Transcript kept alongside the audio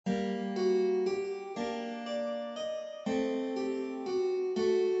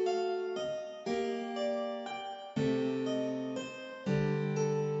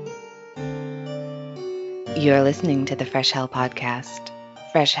You're listening to the Fresh Hell podcast.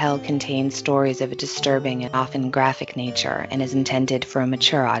 Fresh Hell contains stories of a disturbing and often graphic nature and is intended for a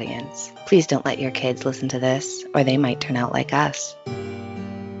mature audience. Please don't let your kids listen to this, or they might turn out like us.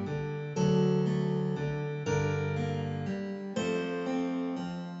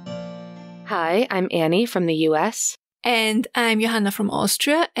 Hi, I'm Annie from the US. And I'm Johanna from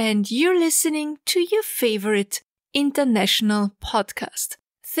Austria, and you're listening to your favorite international podcast.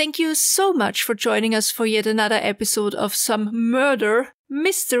 Thank you so much for joining us for yet another episode of some murder,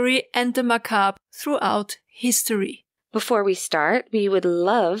 mystery, and the macabre throughout history. Before we start, we would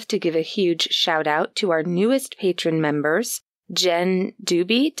love to give a huge shout out to our newest patron members, Jen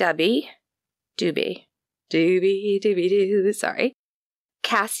sorry,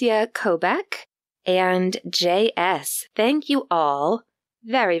 Cassia Kobek, and JS. Thank you all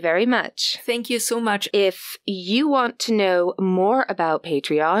very, very much. Thank you so much. If you want to know more about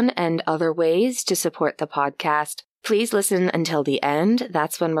Patreon and other ways to support the podcast, please listen until the end.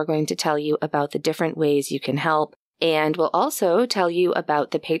 That's when we're going to tell you about the different ways you can help. And we'll also tell you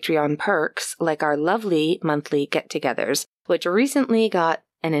about the Patreon perks, like our lovely monthly get-togethers, which recently got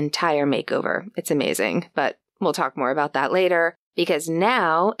an entire makeover. It's amazing, but we'll talk more about that later. Because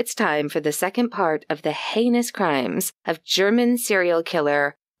now it's time for the second part of the heinous crimes of German serial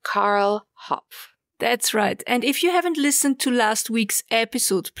killer Karl Hopf. That's right. And if you haven't listened to last week's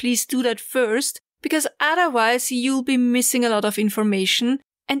episode, please do that first, because otherwise you'll be missing a lot of information.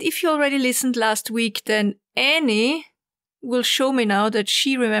 And if you already listened last week, then Annie will show me now that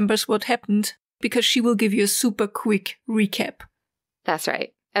she remembers what happened, because she will give you a super quick recap. That's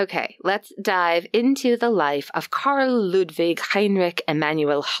right. Okay, let's dive into the life of Karl Ludwig Heinrich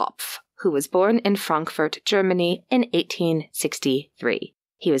Emanuel Hopf, who was born in Frankfurt, Germany in 1863.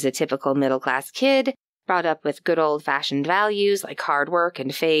 He was a typical middle-class kid, brought up with good old-fashioned values like hard work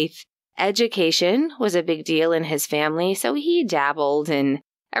and faith. Education was a big deal in his family, so he dabbled in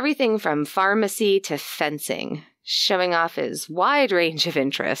everything from pharmacy to fencing, showing off his wide range of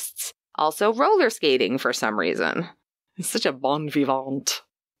interests. Also roller skating for some reason. He's such a bon vivant.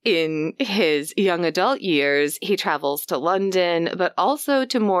 In his young adult years, he travels to London, but also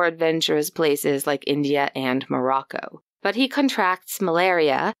to more adventurous places like India and Morocco. But he contracts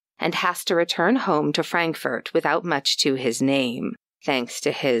malaria and has to return home to Frankfurt without much to his name. Thanks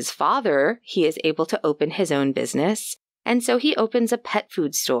to his father, he is able to open his own business, and so he opens a pet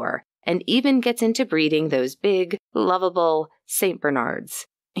food store and even gets into breeding those big, lovable St. Bernards.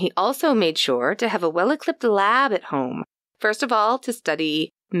 He also made sure to have a well-equipped lab at home. First of all, to study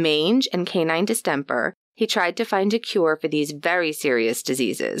mange and canine distemper. He tried to find a cure for these very serious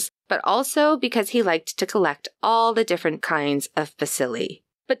diseases, but also because he liked to collect all the different kinds of bacilli.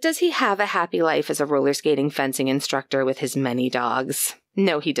 But does he have a happy life as a roller skating fencing instructor with his many dogs?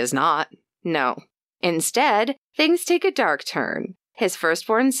 No, he does not. No. Instead, things take a dark turn. His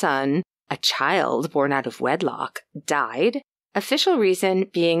firstborn son, a child born out of wedlock, died, official reason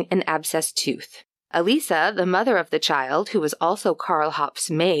being an abscessed tooth. Elisa, the mother of the child, who was also Karl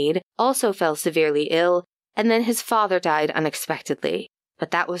Hopf's maid, also fell severely ill, and then his father died unexpectedly.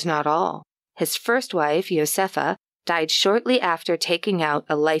 But that was not all. His first wife, Josefa, died shortly after taking out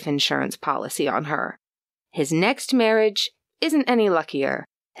a life insurance policy on her. His next marriage isn't any luckier.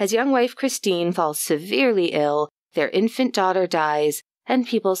 His young wife, Christine, falls severely ill, their infant daughter dies, and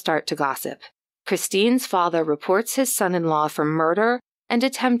people start to gossip. Christine's father reports his son-in-law for murder and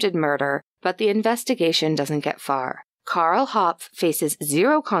attempted murder, but the investigation doesn't get far. Karl Hopf faces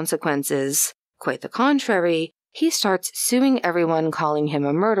zero consequences. Quite the contrary, he starts suing everyone, calling him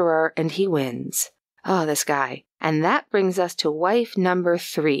a murderer, and he wins. Oh, this guy. And that brings us to wife number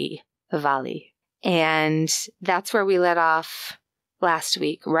 3, Vali. And that's where we let off last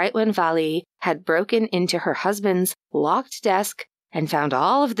week, right when Vali had broken into her husband's locked desk and found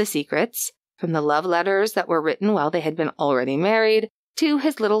all of the secrets, from the love letters that were written while they had been already married, to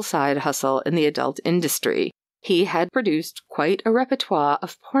his little side hustle in the adult industry. He had produced quite a repertoire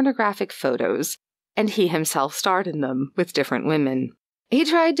of pornographic photos, and he himself starred in them with different women. He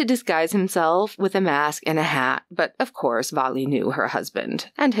tried to disguise himself with a mask and a hat, but of course Vali knew her husband,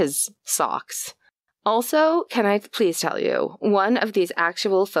 and his socks. Also, can I please tell you, one of these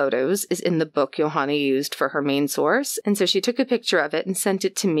actual photos is in the book Johanna used for her main source, and so she took a picture of it and sent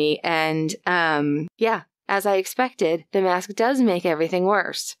it to me, and, as I expected, the mask does make everything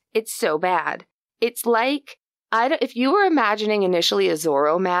worse. It's so bad. It's like, if you were imagining initially a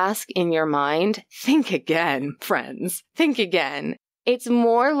Zorro mask in your mind, think again, friends. Think again. It's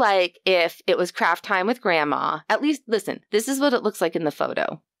more like if it was craft time with grandma. At least, listen, this is what it looks like in the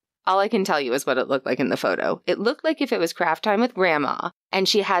photo. All I can tell you is what it looked like in the photo. It looked like if it was craft time with Grandma, and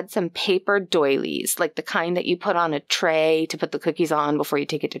she had some paper doilies, like the kind that you put on a tray to put the cookies on before you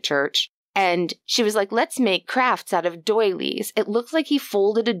take it to church. And she was like, let's make crafts out of doilies. It looked like he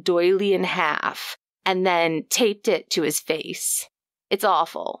folded a doily in half and then taped it to his face. It's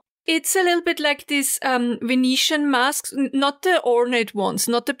awful. It's a little bit like these Venetian masks, not the ornate ones,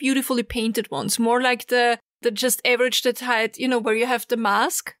 not the beautifully painted ones, more like the just average that height, where you have the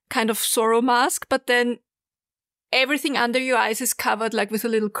mask, kind of sorrow mask, but then everything under your eyes is covered like with a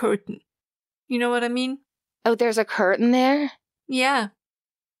little curtain. You know what I mean? Oh, there's a curtain there? Yeah.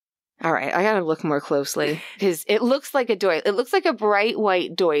 All right, I gotta look more closely because it looks like a doily. It looks like a bright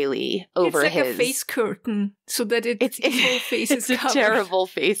white doily over his. It's like a face curtain, so that its whole face is covered. It's a terrible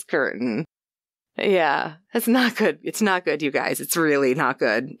face curtain. Yeah, that's not good. It's not good, you guys. It's really not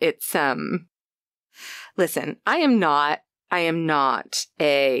good. It's Listen, I am not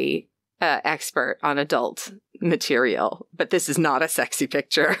a expert on adult material, but this is not a sexy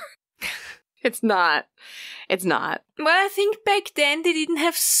picture. It's not. Well, I think back then they didn't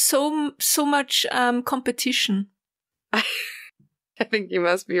have so much competition. I think you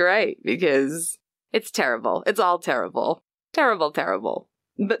must be right, because it's terrible. It's all terrible. Terrible, terrible.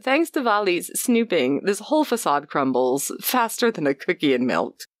 But thanks to Vali's snooping, this whole facade crumbles faster than a cookie in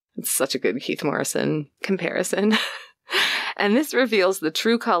milk. It's such a good Keith Morrison comparison. And this reveals the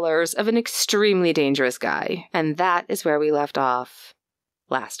true colors of an extremely dangerous guy. And that is where we left off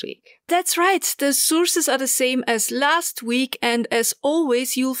last week. That's right. The sources are the same as last week, and as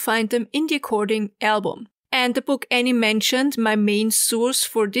always, you'll find them in the according album. And the book Annie mentioned, my main source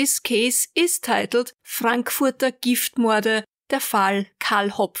for this case, is titled Frankfurter Giftmorde, der Fall Karl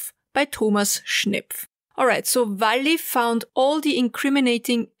Hopf by Thomas Schnepf. Alright, so Vali found all the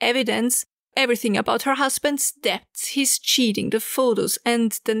incriminating evidence, everything about her husband's debts, his cheating, the photos,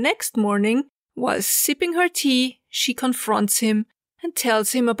 and the next morning, while sipping her tea, she confronts him and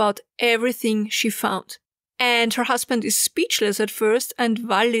tells him about everything she found. And her husband is speechless at first, and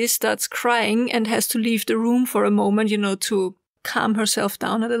Vali starts crying and has to leave the room for a moment, to calm herself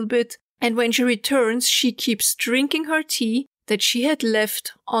down a little bit. And when she returns, she keeps drinking her tea that she had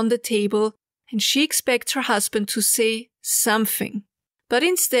left on the table, and she expects her husband to say something. But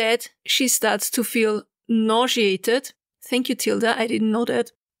instead, she starts to feel nauseated. Thank you, Tilda, I didn't know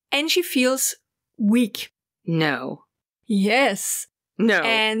that. And she feels weak. No. Yes. No.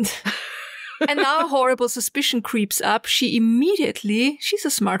 And now a horrible suspicion creeps up. She's a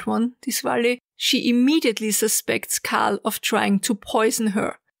smart one, this Vali, she immediately suspects Karl of trying to poison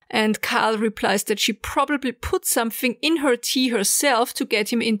her. And Karl replies that she probably put something in her tea herself to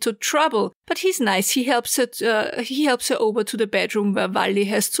get him into trouble. But he's nice. He helps her over to the bedroom where Vali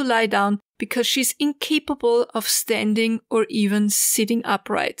has to lie down because she's incapable of standing or even sitting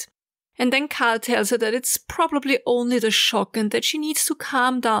upright. And then Karl tells her that it's probably only the shock and that she needs to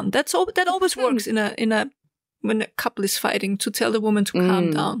calm down. That always works when a couple is fighting, to tell the woman to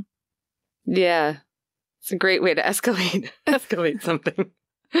calm down. Yeah. It's a great way to escalate something.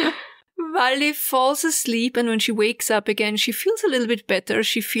 Vali falls asleep, and when she wakes up again, she feels a little bit better.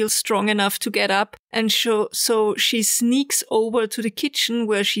 She feels strong enough to get up, and so she sneaks over to the kitchen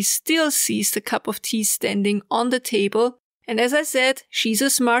where she still sees the cup of tea standing on the table. And as I said, she's a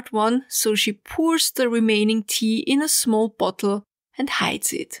smart one, so she pours the remaining tea in a small bottle and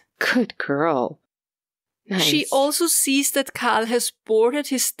hides it. Good girl. Nice. She also sees that Karl has boarded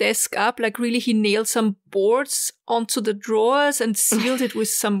his desk up, like really he nailed some boards onto the drawers and sealed it with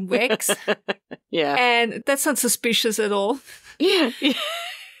some wax. Yeah. And that's not suspicious at all. Yeah.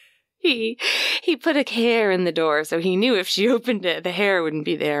 He put a hair in the door, so he knew if she opened it, the hair wouldn't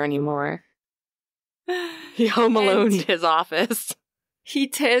be there anymore. He home aloned his office. He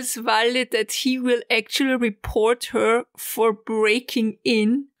tells Vali that he will actually report her for breaking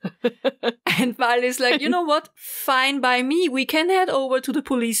in. And Vali's like, you know what? Fine by me. We can head over to the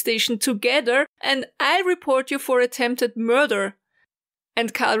police station together and I'll report you for attempted murder.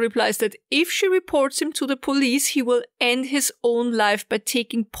 And Karl replies that if she reports him to the police, he will end his own life by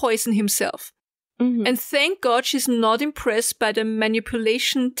taking poison himself. Mm-hmm. And thank God she's not impressed by the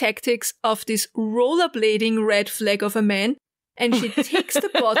manipulation tactics of this rollerblading red flag of a man. And she takes the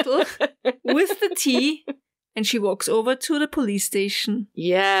bottle with the tea and she walks over to the police station.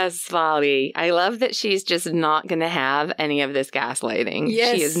 Yes, Vali. I love that she's just not going to have any of this gaslighting.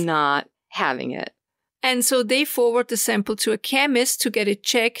 Yes. She is not having it. And so they forward the sample to a chemist to get it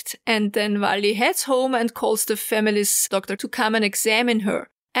checked. And then Vali heads home and calls the family's doctor to come and examine her.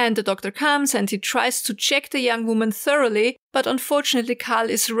 And the doctor comes and he tries to check the young woman thoroughly. But unfortunately, Karl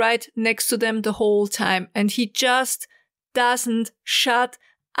is right next to them the whole time. And he just doesn't shut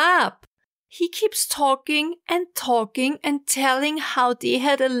up. He keeps talking and telling how they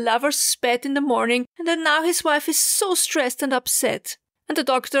had a lover's spat in the morning and that now his wife is so stressed and upset. And the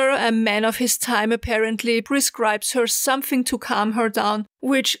doctor, a man of his time apparently, prescribes her something to calm her down,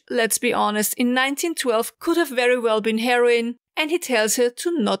 which, let's be honest, in 1912 could have very well been heroin, and he tells her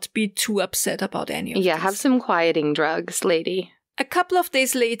to not be too upset about any of this. Yeah, have some quieting drugs, lady. A couple of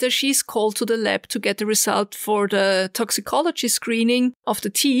days later, she's called to the lab to get the result for the toxicology screening of the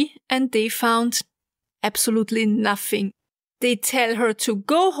tea, and they found absolutely nothing. They tell her to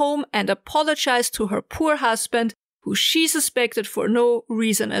go home and apologize to her poor husband, who she suspected for no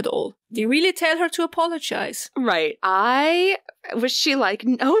reason at all. They really tell her to apologize. Right. Was she like,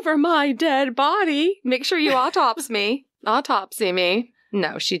 over my dead body? Make sure you autopsy me. Autopsy me.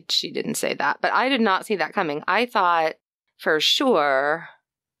 No, she didn't say that, but I did not see that coming. I thought for sure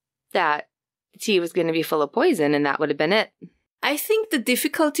that the tea was going to be full of poison and that would have been it. I think the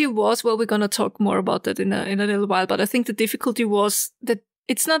difficulty was, well, we're going to talk more about that in a little while, but I think the difficulty was that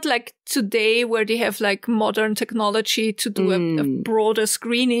it's not like today where they have like modern technology to do a broader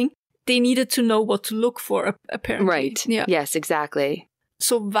screening. They needed to know what to look for, apparently. Right. Yeah. Yes, exactly.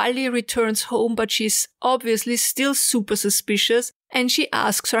 So Vali returns home, but she's obviously still super suspicious, and she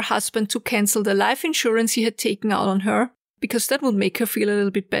asks her husband to cancel the life insurance he had taken out on her, because that would make her feel a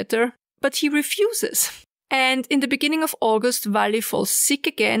little bit better. But he refuses. And in the beginning of August, Vali falls sick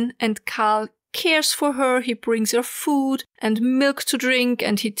again, and Karl cares for her. He brings her food and milk to drink,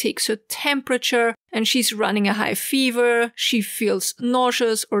 and he takes her temperature, and she's running a high fever. She feels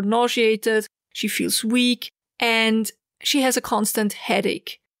nauseous or nauseated. She feels weak, and she has a constant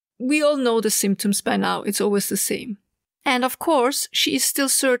headache. We all know the symptoms by now. It's always the same. And of course, she is still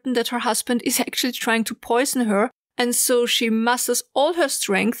certain that her husband is actually trying to poison her, and so she musters all her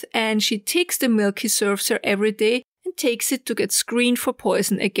strength, and she takes the milk he serves her every day and takes it to get screened for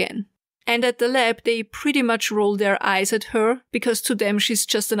poison again. And at the lab, they pretty much roll their eyes at her, because to them she's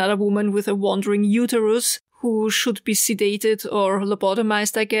just another woman with a wandering uterus who should be sedated or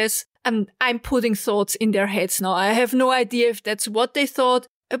lobotomized, I guess. And I'm putting thoughts in their heads now. I have no idea if that's what they thought,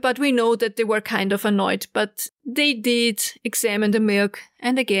 but we know that they were kind of annoyed. But they did examine the milk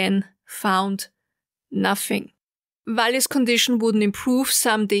and again found nothing. Vali's condition wouldn't improve.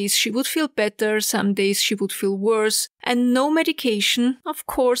 Some days she would feel better, some days she would feel worse, and no medication, of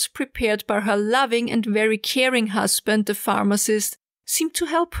course prepared by her loving and very caring husband, the pharmacist, seemed to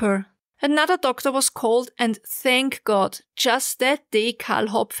help her. Another doctor was called, and thank God, just that day Karl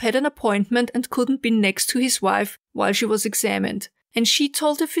Hopf had an appointment and couldn't be next to his wife while she was examined. And she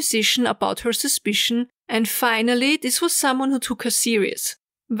told the physician about her suspicion, and finally this was someone who took her serious.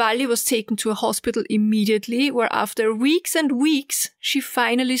 Vali was taken to a hospital immediately, where after weeks and weeks, she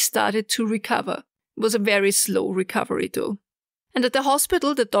finally started to recover. It was a very slow recovery though. And at the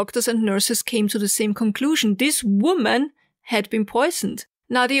hospital, the doctors and nurses came to the same conclusion. This woman had been poisoned.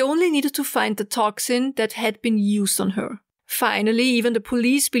 Now they only needed to find the toxin that had been used on her. Finally, even the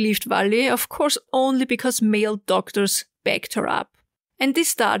police believed Vali, of course only because male doctors backed her up. And they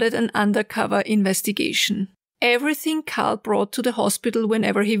started an undercover investigation. Everything Karl brought to the hospital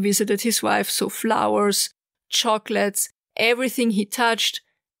whenever he visited his wife, so flowers, chocolates, everything he touched,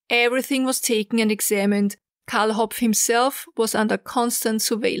 everything was taken and examined. Karl Hopf himself was under constant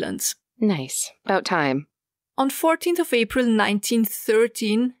surveillance. Nice. About time. On 14th of April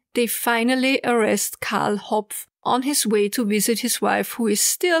 1913, they finally arrest Karl Hopf on his way to visit his wife, who is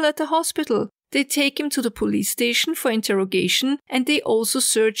still at the hospital. They take him to the police station for interrogation, and they also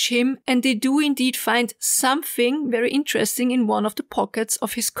search him, and they do indeed find something very interesting in one of the pockets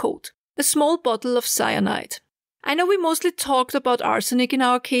of his coat. A small bottle of cyanide. I know we mostly talked about arsenic in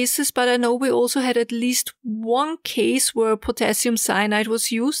our cases, but I know we also had at least one case where potassium cyanide was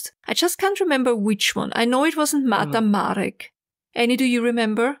used. I just can't remember which one. I know it wasn't Mata Marek. Annie, do you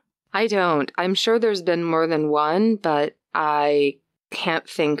remember? I don't. I'm sure there's been more than one, but I can't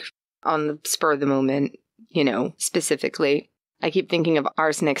think on the spur of the moment, specifically. I keep thinking of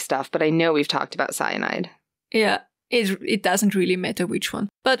arsenic stuff, but I know we've talked about cyanide. Yeah, it doesn't really matter which one.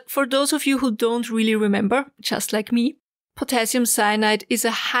 But for those of you who don't really remember, just like me, potassium cyanide is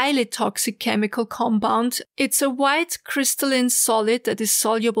a highly toxic chemical compound. It's a white crystalline solid that is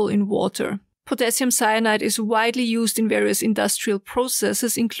soluble in water. Potassium cyanide is widely used in various industrial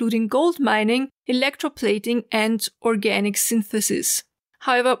processes, including gold mining, electroplating, and organic synthesis.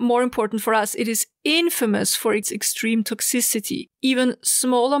 However, more important for us, it is infamous for its extreme toxicity. Even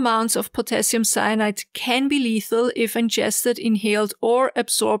small amounts of potassium cyanide can be lethal if ingested, inhaled, or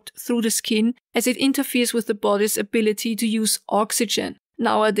absorbed through the skin, as it interferes with the body's ability to use oxygen.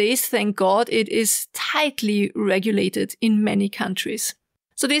 Nowadays, thank God, it is tightly regulated in many countries.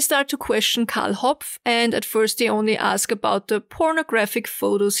 So they start to question Karl Hopf, and at first they only ask about the pornographic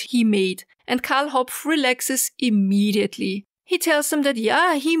photos he made. And Karl Hopf relaxes immediately. He tells them that,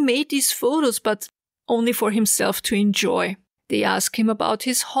 yeah, he made these photos, but only for himself to enjoy. They ask him about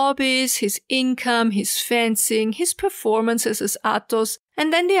his hobbies, his income, his fencing, his performances as Athos,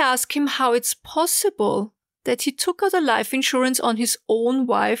 and then they ask him how it's possible that he took out a life insurance on his own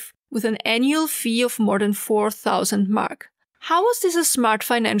wife with an annual fee of more than 4,000 mark. How was this a smart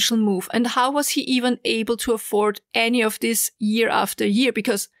financial move, and how was he even able to afford any of this year after year?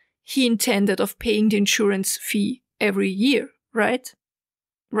 Because he intended of paying the insurance fee every year, right?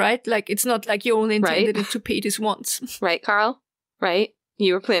 Right? Like, it's not like you only intended it to pay this once. Right, Karl? Right?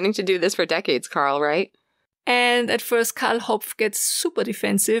 You were planning to do this for decades, Karl, right? And at first, Karl Hopf gets super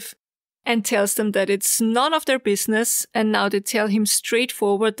defensive and tells them that it's none of their business. And now they tell him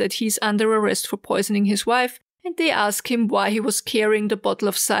straightforward that he's under arrest for poisoning his wife. And they ask him why he was carrying the bottle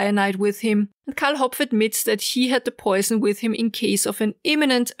of cyanide with him. And Karl Hopf admits that he had the poison with him in case of an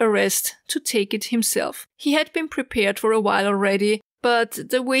imminent arrest to take it himself. He had been prepared for a while already, but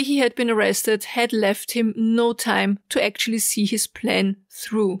the way he had been arrested had left him no time to actually see his plan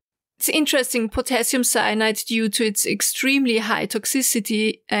through. It's interesting, potassium cyanide, due to its extremely high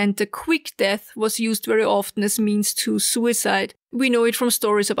toxicity and the quick death, was used very often as means to suicide. We know it from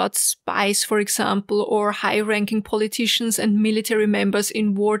stories about spies, for example, or high-ranking politicians and military members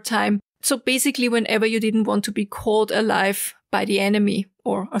in wartime. So basically whenever you didn't want to be caught alive by the enemy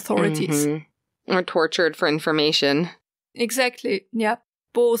or authorities. Mm-hmm. Or tortured for information. Exactly, yeah.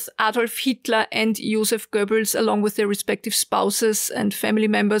 Both Adolf Hitler and Joseph Goebbels, along with their respective spouses and family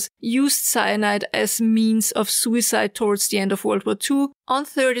members, used cyanide as means of suicide towards the end of World War II. On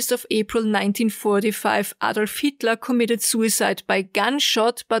 30th of April 1945, Adolf Hitler committed suicide by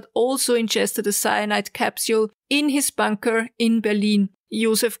gunshot, but also ingested a cyanide capsule in his bunker in Berlin.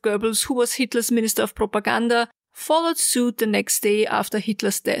 Joseph Goebbels, who was Hitler's Minister of Propaganda, followed suit the next day after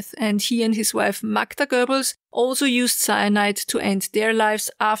Hitler's death, and he and his wife Magda Goebbels also used cyanide to end their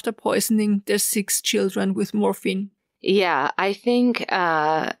lives after poisoning their 6 children with morphine. Yeah, I think,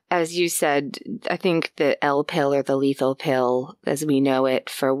 as you said, I think the L pill or the lethal pill, as we know it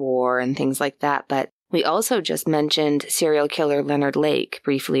for war and things like that, but we also just mentioned serial killer Leonard Lake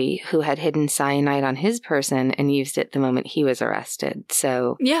briefly, who had hidden cyanide on his person and used it the moment he was arrested.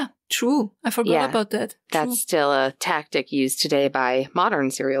 So yeah, true. I forgot about that. That's still a tactic used today by modern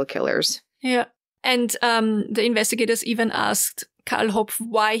serial killers. Yeah. And the investigators even asked Karl Hopf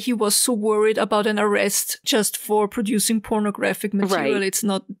why he was so worried about an arrest just for producing pornographic material. Right. It's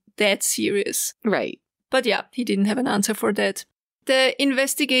not that serious. Right. But yeah, he didn't have an answer for that. The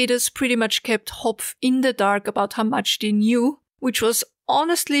investigators pretty much kept Hopf in the dark about how much they knew, which was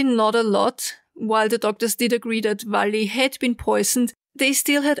honestly not a lot. While the doctors did agree that Wally had been poisoned, they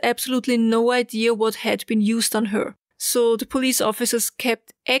still had absolutely no idea what had been used on her. So the police officers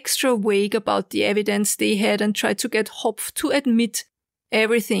kept extra vague about the evidence they had and tried to get Hopf to admit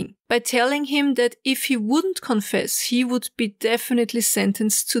everything by telling him that if he wouldn't confess, he would be definitely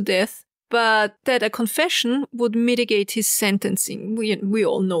sentenced to death, but that a confession would mitigate his sentencing. We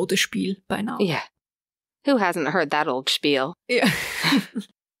all know the spiel by now. Yeah. Who hasn't heard that old spiel? Yeah.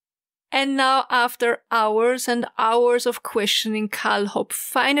 And now, after hours and hours of questioning, Karl Hopf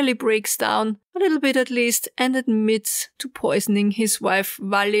finally breaks down, a little bit at least, and admits to poisoning his wife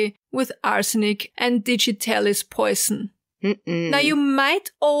Wally with arsenic and digitalis poison. Now, you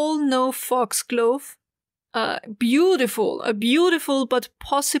might all know foxglove. A beautiful but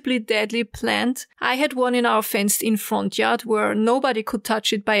possibly deadly plant. I had one in our fenced-in front yard where nobody could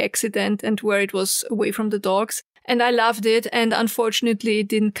touch it by accident and where it was away from the dogs. And I loved it, and unfortunately it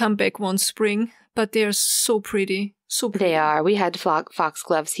didn't come back one spring, but they're so pretty. So pretty. They are. We had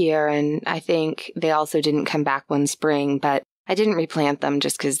foxgloves here, and I think they also didn't come back one spring, but I didn't replant them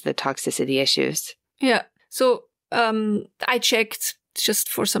just because of the toxicity issues. Yeah. So I checked just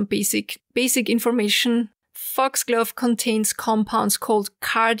for some basic information. Foxglove contains compounds called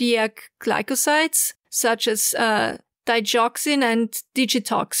cardiac glycosides, such as digoxin and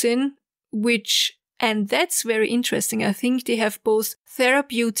digitoxin, and that's very interesting. I think they have both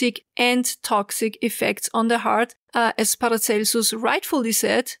therapeutic and toxic effects on the heart. As Paracelsus rightfully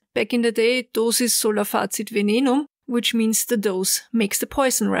said, back in the day, dosis sola facit venenum, which means the dose makes the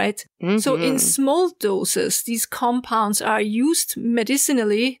poison, right? Mm-hmm. So in small doses, these compounds are used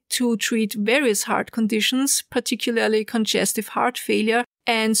medicinally to treat various heart conditions, particularly congestive heart failure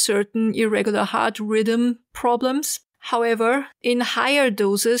and certain irregular heart rhythm problems. However, in higher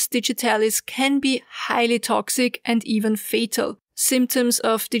doses, digitalis can be highly toxic and even fatal. Symptoms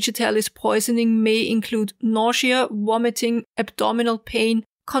of digitalis poisoning may include nausea, vomiting, abdominal pain,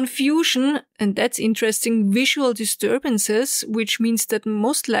 confusion, and that's interesting, visual disturbances, which means that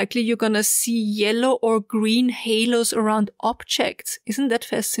most likely you're gonna see yellow or green halos around objects. Isn't that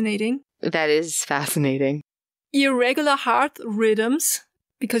fascinating? That is fascinating. Irregular heart rhythms,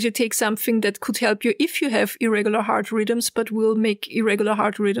 because you take something that could help you if you have irregular heart rhythms, but will make irregular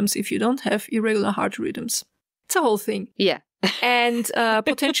heart rhythms if you don't have irregular heart rhythms. It's a whole thing. Yeah. And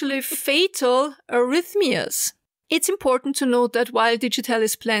potentially fatal arrhythmias. It's important to note that while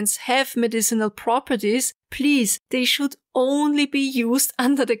digitalis plants have medicinal properties, please, they should only be used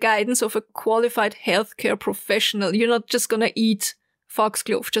under the guidance of a qualified healthcare professional. You're not just gonna eat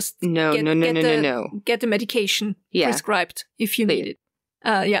foxglove. Just No. Get the medication prescribed if you need it.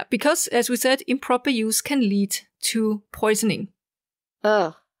 Because as we said, improper use can lead to poisoning.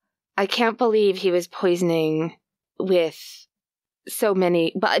 Ugh. I can't believe he was poisoning with so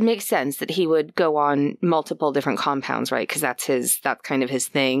many, but it makes sense that he would go on multiple different compounds, right? Because that's kind of his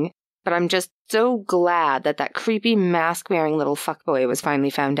thing. But I'm just so glad that creepy mask-wearing little fuckboy was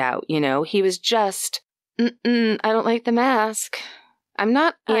finally found out, you know? He was just, I don't like the mask. I'm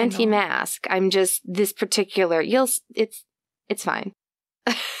not anti-mask. I'm just this particular, it's fine.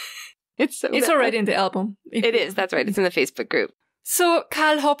 It's already in the album. It is, that's right. It's in the Facebook group. So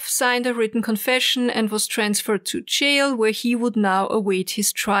Karl Hopf signed a written confession and was transferred to jail, where he would now await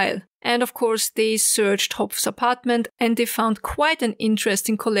his trial. And of course, they searched Hopf's apartment and they found quite an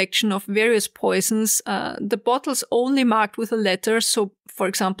interesting collection of various poisons. The bottles only marked with a letter. So, for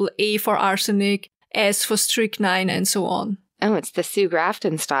example, A for arsenic, S for strychnine, and so on. Oh, it's the Sue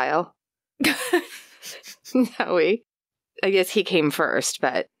Grafton style. I guess he came first,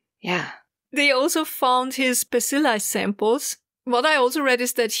 but yeah. They also found his bacilli samples. What I also read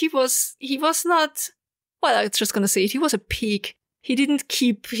is that he was not, well, I was just going to say it, he was a pig. He didn't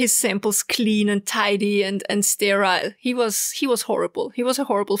keep his samples clean and tidy and sterile. He was horrible. He was a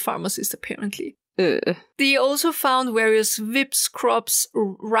horrible pharmacist, apparently. They also found various whips, crops,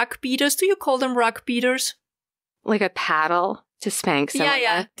 rug beaters. Do you call them rug beaters? Like a paddle to spank someone?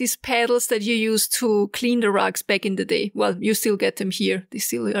 Yeah. These paddles that you used to clean the rugs back in the day. Well, you still get them here. They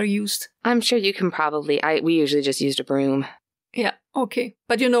still are used. I'm sure you can probably. We usually just used a broom. Yeah, okay.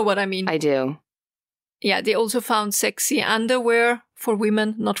 But you know what I mean. I do. Yeah, they also found sexy underwear for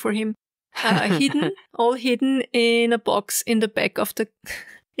women, not for him. All hidden in a box in the back of the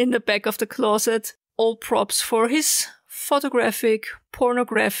closet. All props for his photographic,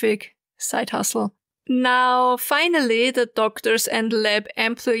 pornographic side hustle. Now, finally, the doctors and lab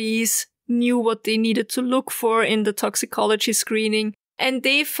employees knew what they needed to look for in the toxicology screening. And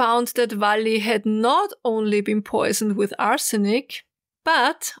they found that Valli had not only been poisoned with arsenic,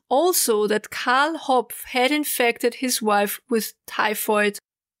 but also that Karl Hopf had infected his wife with typhoid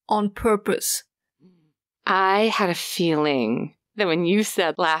on purpose. I had a feeling that when you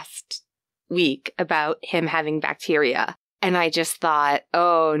said last week about him having bacteria, and I just thought,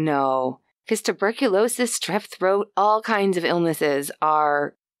 oh no, because tuberculosis, strep throat, all kinds of illnesses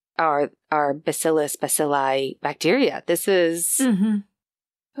are bacilli bacteria. This is... Mm-hmm.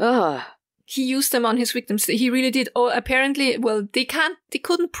 Ugh. He used them on his victims. He really did. Oh, apparently, well, they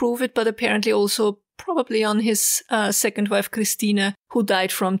couldn't prove it, but apparently also probably on his second wife, Christina, who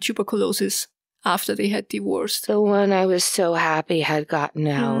died from tuberculosis after they had divorced. The one I was so happy had gotten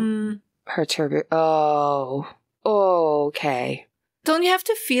out. Her Oh, okay. Don't you have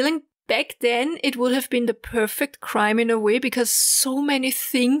the feeling back then it would have been the perfect crime in a way, because so many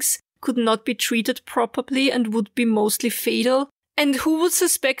things could not be treated properly and would be mostly fatal? And who would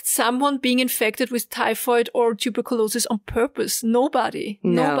suspect someone being infected with typhoid or tuberculosis on purpose? Nobody.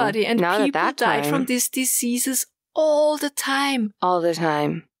 No, Nobody. And not people at that died time. from these diseases all the time. All the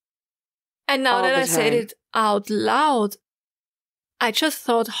time. And now that I said it out loud, I just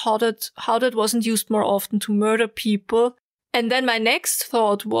thought how that wasn't used more often to murder people. And then my next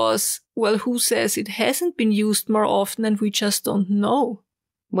thought was, well, who says it hasn't been used more often and we just don't know?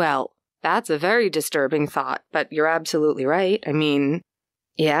 Well, that's a very disturbing thought, but you're absolutely right. I mean,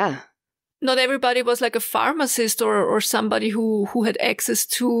 yeah. Not everybody was like a pharmacist or somebody who had access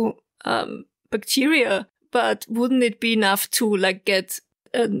to bacteria, but wouldn't it be enough to like get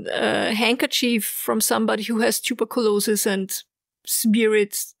a handkerchief from somebody who has tuberculosis and smear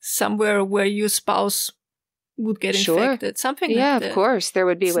it somewhere where your spouse would get infected? Something like that. Yeah, of course. There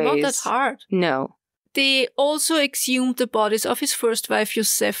would be ways. It's not that hard. No. They also exhumed the bodies of his first wife,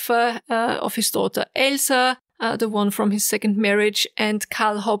 Josefa, of his daughter, Elsa, the one from his second marriage, and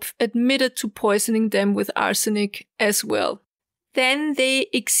Karl Hopf admitted to poisoning them with arsenic as well. Then they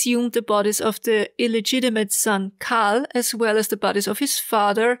exhumed the bodies of the illegitimate son, Karl, as well as the bodies of his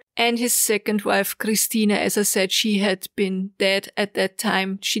father and his second wife, Christine. As I said, she had been dead at that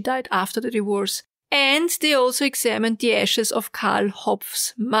time. She died after the divorce. And they also examined the ashes of Karl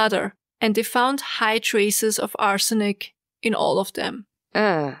Hopf's mother. And they found high traces of arsenic in all of them.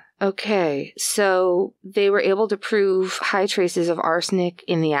 Okay. So they were able to prove high traces of arsenic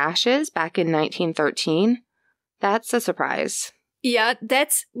in the ashes back in 1913? That's a surprise. Yeah,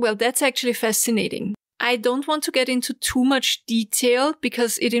 that's actually fascinating. I don't want to get into too much detail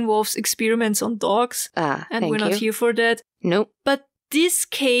because it involves experiments on dogs, and we're not here for that. Nope. But this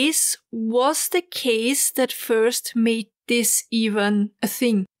case was the case that first made this even a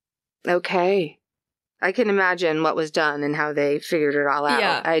thing. Okay. I can imagine what was done and how they figured it all out.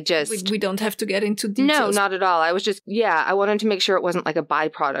 Yeah, we don't have to get into details. No, not at all. I was just, I wanted to make sure it wasn't like a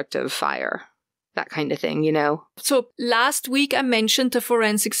byproduct of fire. That kind of thing, you know? So last week I mentioned the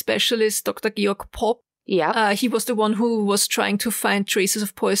forensic specialist, Dr. Georg Popp. Yeah. He was the one who was trying to find traces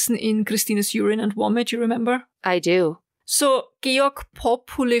of poison in Christina's urine and vomit, you remember? I do. So Georg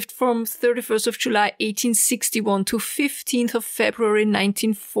Popp, who lived from 31st of July 1861 to 15th of February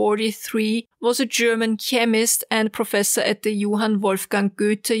 1943, was a German chemist and professor at the Johann Wolfgang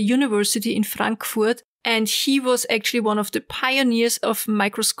Goethe University in Frankfurt. And he was actually one of the pioneers of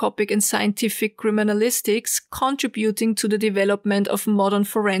microscopic and scientific criminalistics, contributing to the development of modern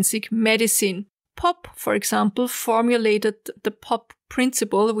forensic medicine. Popp, for example, formulated the Popp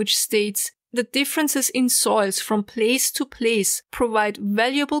principle, which states, the differences in soils from place to place provide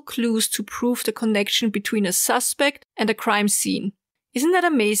valuable clues to prove the connection between a suspect and a crime scene. Isn't that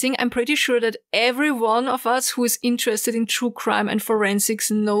amazing? I'm pretty sure that every one of us who is interested in true crime and forensics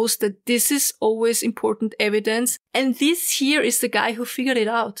knows that this is always important evidence. And this here is the guy who figured it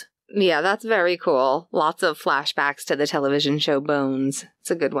out. Yeah, that's very cool. Lots of flashbacks to the television show Bones.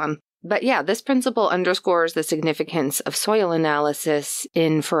 It's a good one. But yeah, this principle underscores the significance of soil analysis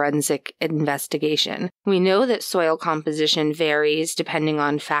in forensic investigation. We know that soil composition varies depending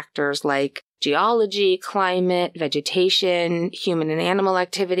on factors like geology, climate, vegetation, human and animal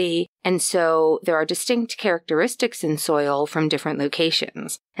activity, and so there are distinct characteristics in soil from different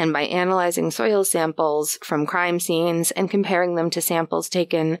locations. And by analyzing soil samples from crime scenes and comparing them to samples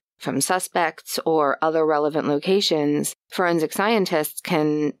taken from suspects or other relevant locations, forensic scientists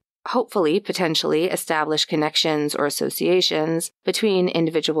can hopefully, potentially, establish connections or associations between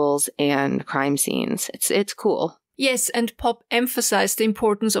individuals and crime scenes. It's cool. Yes, and Popp emphasized the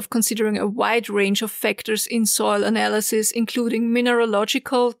importance of considering a wide range of factors in soil analysis, including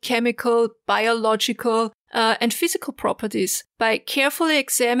mineralogical, chemical, biological, and physical properties. By carefully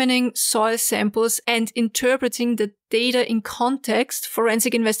examining soil samples and interpreting the data in context,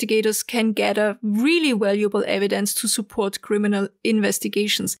 forensic investigators can gather really valuable evidence to support criminal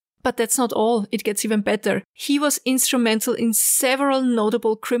investigations. But that's not all. It gets even better. He was instrumental in several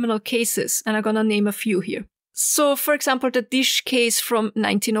notable criminal cases, and I'm gonna name a few here. So, for example, the Dish case from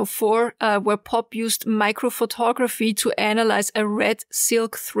 1904, where Popp used microphotography to analyze a red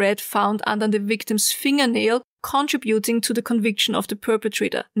silk thread found under the victim's fingernail, contributing to the conviction of the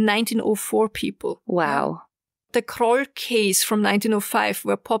perpetrator. 1904, people. Wow. The Kroll case from 1905,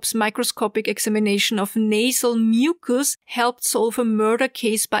 where Popp's microscopic examination of nasal mucus helped solve a murder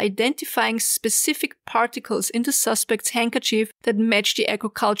case by identifying specific particles in the suspect's handkerchief that matched the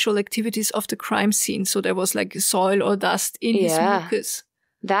agricultural activities of the crime scene. So there was like soil or dust in his mucus.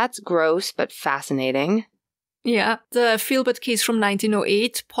 That's gross, but fascinating. Yeah, the Filbert case from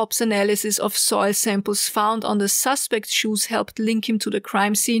 1908, Popp's analysis of soil samples found on the suspect's shoes helped link him to the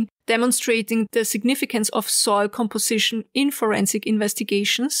crime scene, demonstrating the significance of soil composition in forensic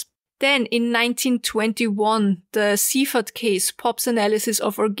investigations. Then, in 1921, the Seifert case, Popp's analysis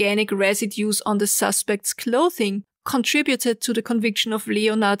of organic residues on the suspect's clothing contributed to the conviction of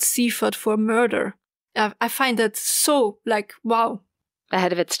Leonard Seifert for murder. I find that so, wow.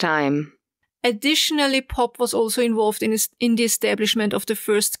 Ahead of its time. Additionally, Popp was also involved in the establishment of the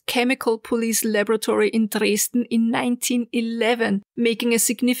first chemical police laboratory in Dresden in 1911, making a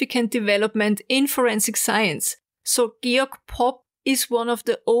significant development in forensic science. So Georg Popp is one of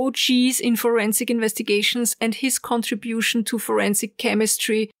the OGs in forensic investigations, and his contribution to forensic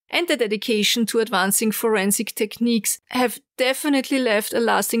chemistry and the dedication to advancing forensic techniques have definitely left a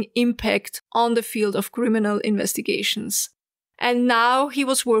lasting impact on the field of criminal investigations. And now he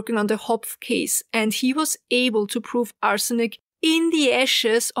was working on the Hopf case, and he was able to prove arsenic in the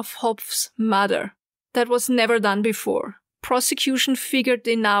ashes of Hopf's mother. That was never done before. prosecution figured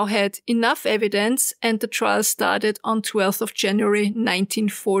they now had enough evidence, and the trial started on 12th of January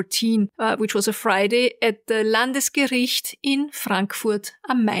 1914, which was a Friday, at the Landesgericht in Frankfurt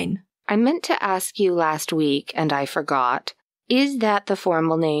am Main. I meant to ask you last week, and I forgot. Is that the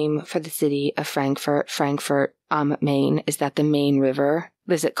formal name for the city of Frankfurt, Frankfurt am Main? Is that the Main River?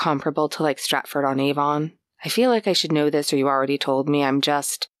 Is it comparable to like Stratford-on-Avon? I feel like I should know this, or you already told me. I'm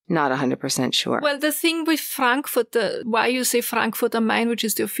just not 100% sure. Well, the thing with Frankfurt, why you say Frankfurt am Main, which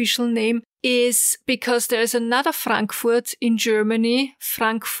is the official name, is because there's another Frankfurt in Germany,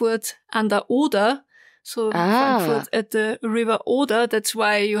 Frankfurt an der Oder. So Frankfurt at the River Oder. That's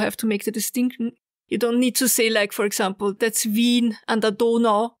why you have to make the distinction. You don't need to say, like, for example, that's Wien an der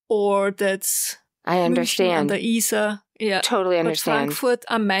Donau, or that's I understand. München an der Isar. Yeah, totally understand. But Frankfurt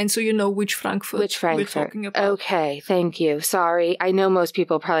am Main, so you know which Frankfurt we're talking about. Okay, thank you. Sorry. I know most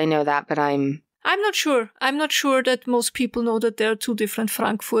people probably know that, but I'm not sure. I'm not sure that most people know that there are two different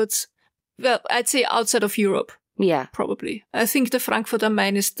Frankfurts. Well, I'd say outside of Europe. Yeah. Probably. I think the Frankfurt am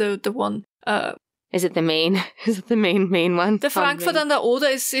Main is the one. Is it the main? Is it the main one? The Frankfurt an der Oder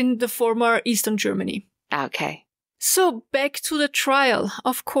is in the former Eastern Germany. Okay. So back to the trial.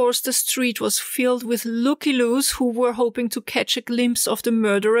 Of course, the street was filled with looky-loos who were hoping to catch a glimpse of the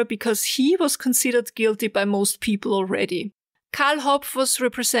murderer because he was considered guilty by most people already. Karl Hopf was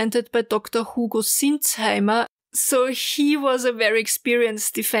represented by Dr. Hugo Sinzheimer. So he was a very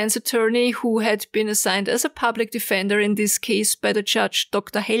experienced defense attorney who had been assigned as a public defender in this case by the judge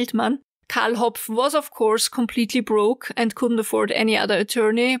Dr. Heldmann. Karl Hopf was, of course, completely broke and couldn't afford any other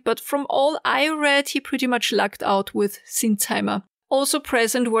attorney, but from all I read, he pretty much lucked out with Sinzheimer. Also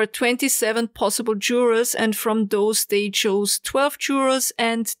present were 27 possible jurors, and from those they chose 12 jurors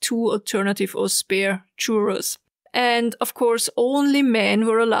and 2 alternative or spare jurors. And, of course, only men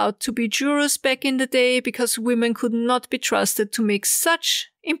were allowed to be jurors back in the day because women could not be trusted to make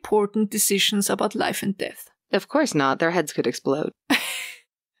such important decisions about life and death. Of course not. Their heads could explode.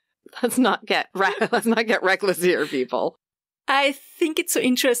 Let's not get reckless here, people. I think it's so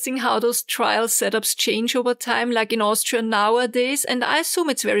interesting how those trial setups change over time, like in Austria nowadays, and I assume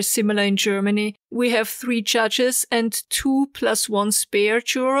it's very similar in Germany. We have 3 judges and 2 + 1 spare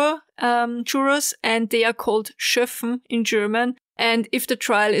jurors, and they are called Schöffen in German. And if the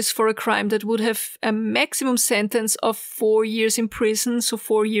trial is for a crime that would have a maximum sentence of 4 years in prison, so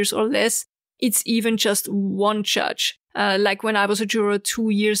 4 years or less, it's even just 1 judge. Like when I was a juror 2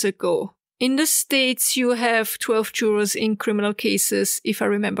 years ago. In the States, you have 12 jurors in criminal cases, if I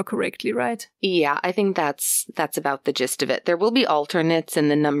remember correctly, right? Yeah, I think that's about the gist of it. There will be alternates,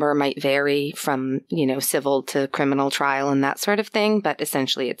 and the number might vary from, civil to criminal trial and that sort of thing, but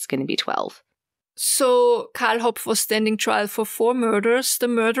essentially it's going to be 12. So Karl Hopf was standing trial for 4 murders, the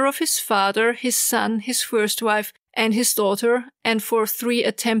murder of his father, his son, his first wife, and his daughter, and for 3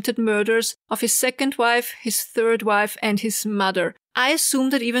 attempted murders of his second wife, his third wife, and his mother. I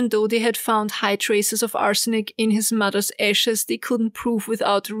assume that even though they had found high traces of arsenic in his mother's ashes, they couldn't prove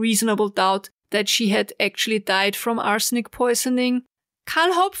without reasonable doubt that she had actually died from arsenic poisoning.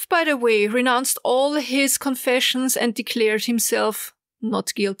 Karl Hopf, by the way, renounced all his confessions and declared himself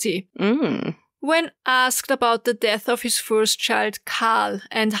not guilty. When asked about the death of his first child, Karl,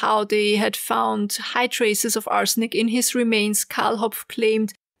 and how they had found high traces of arsenic in his remains, Karl Hopf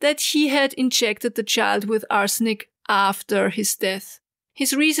claimed that he had injected the child with arsenic after his death.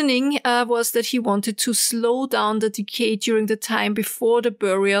 His reasoning was that he wanted to slow down the decay during the time before the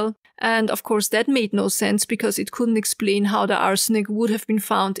burial, and of course that made no sense because it couldn't explain how the arsenic would have been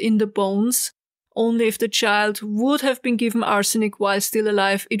found in the bones. Only if the child would have been given arsenic while still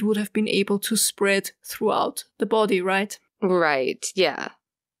alive, it would have been able to spread throughout the body, right? Right, yeah.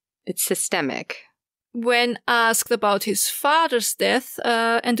 It's systemic. When asked about his father's death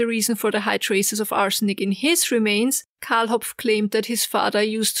and the reason for the high traces of arsenic in his remains, Karl Hopf claimed that his father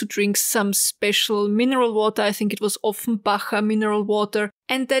used to drink some special mineral water, I think it was Offenbacher mineral water,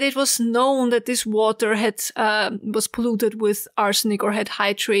 and that it was known that this water was polluted with arsenic or had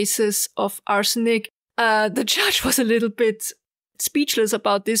high traces of arsenic. The judge was a little bit speechless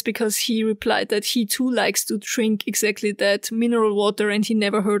about this because he replied that he too likes to drink exactly that mineral water and he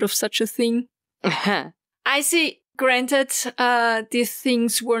never heard of such a thing. I see, granted, these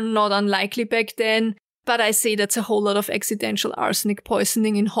things were not unlikely back then, but I say that's a whole lot of accidental arsenic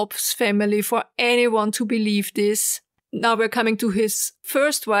poisoning in Hopf's family for anyone to believe this. Now we're coming to his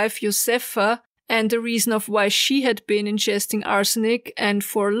first wife, Josefa, and the reason of why she had been ingesting arsenic, and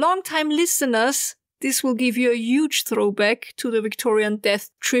for long-time listeners, this will give you a huge throwback to the Victorian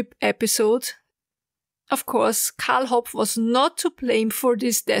Death Trip episode. of course, Karl Hopf was not to blame for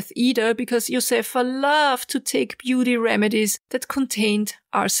this death either, because Josefa loved to take beauty remedies that contained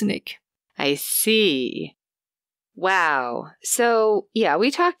arsenic. I see. Wow. So, yeah,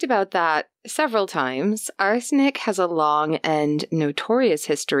 we talked about that several times. Arsenic has a long and notorious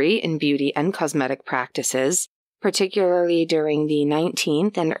history in beauty and cosmetic practices, particularly during the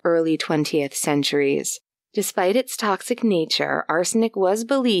 19th and early 20th centuries. Despite its toxic nature, arsenic was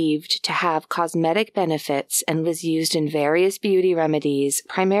believed to have cosmetic benefits and was used in various beauty remedies,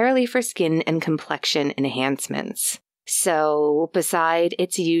 primarily for skin and complexion enhancements. So, beside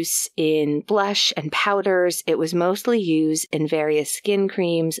its use in blush and powders, it was mostly used in various skin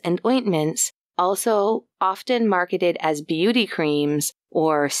creams and ointments, also often marketed as beauty creams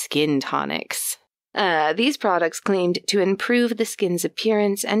or skin tonics. These products claimed to improve the skin's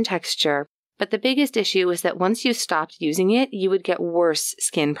appearance and texture, but the biggest issue was that once you stopped using it, you would get worse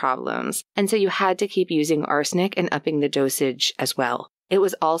skin problems, and so you had to keep using arsenic and upping the dosage as well. It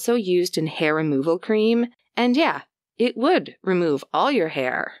was also used in hair removal cream, and yeah, it would remove all your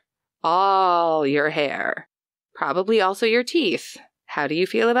hair. All your hair. Probably also your teeth. How do you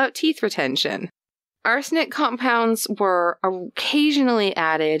feel about teeth retention? Arsenic compounds were occasionally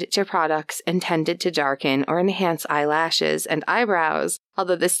added to products intended to darken or enhance eyelashes and eyebrows,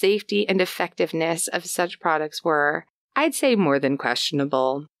 although the safety and effectiveness of such products were, I'd say, more than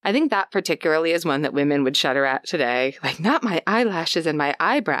questionable. I think that particularly is one that women would shudder at today. Like, not my eyelashes and my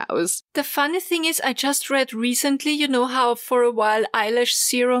eyebrows. The funny thing is, I just read recently, you know how for a while eyelash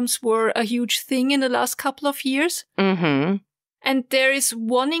serums were a huge thing in the last couple of years? Mm-hmm. And there is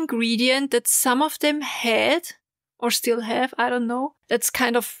one ingredient that some of them had, or still have, I don't know. That's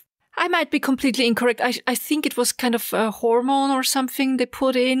kind of, I might be completely incorrect. I think it was kind of a hormone or something they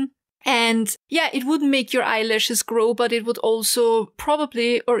put in. And yeah, it would make your eyelashes grow, but it would also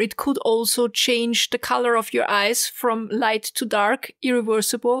probably, or it could also change the color of your eyes from light to dark,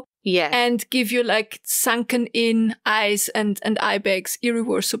 irreversible. Yeah. And give you like sunken in eyes and eye bags,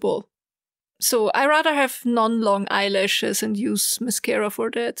 irreversible. So I rather have non-long eyelashes and use mascara for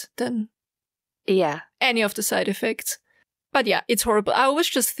that than any of the side effects. But yeah, it's horrible. I always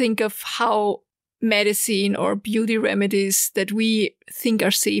just think of how medicine or beauty remedies that we think are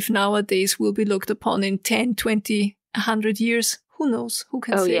safe nowadays will be looked upon in 10, 20, 100 years. Who knows? Who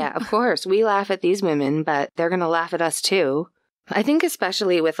can say? Oh yeah, of course. We laugh at these women, but they're going to laugh at us too. I think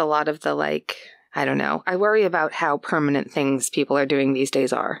especially with a lot of the I don't know. I worry about how permanent things people are doing these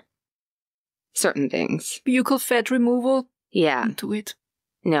days are. Certain things. Buccal fat removal? Yeah. Do it.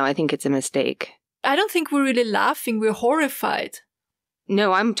 No, I think it's a mistake. I don't think we're really laughing. We're horrified.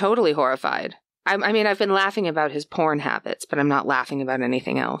 No, I'm totally horrified. I mean, I've been laughing about his porn habits, but I'm not laughing about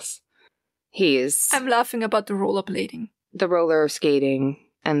anything else. I'm laughing about the rollerblading. The roller skating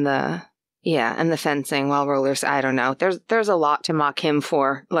and the fencing while rollers. I don't know. There's a lot to mock him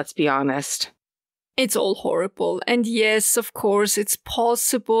for, let's be honest. It's all horrible. And yes, of course, it's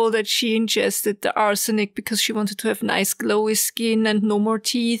possible that she ingested the arsenic because she wanted to have nice glowy skin and no more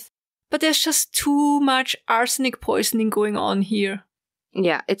teeth. But there's just too much arsenic poisoning going on here.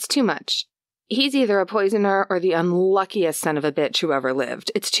 Yeah, it's too much. He's either a poisoner or the unluckiest son of a bitch who ever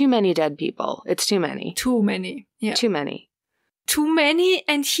lived. It's too many dead people. It's too many. Too many. Yeah. Too many. Too many,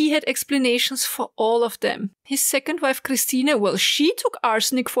 and he had explanations for all of them. His second wife, Christine, well, she took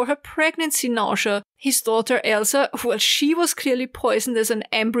arsenic for her pregnancy nausea. His daughter, Elsa, well, she was clearly poisoned as an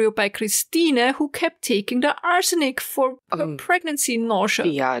embryo by Christine, who kept taking the arsenic for her pregnancy nausea.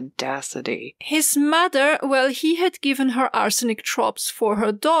 The audacity. His mother, well, he had given her arsenic drops for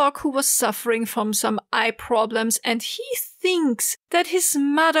her dog, who was suffering from some eye problems, and he thinks that his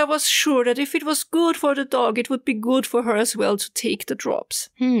mother was sure that if it was good for the dog, it would be good for her as well to take the drops.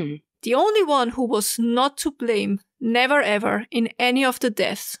 The only one who was not to blame, never ever, in any of the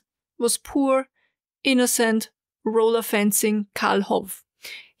deaths, was poor, innocent, roller fencing Karl Hopf.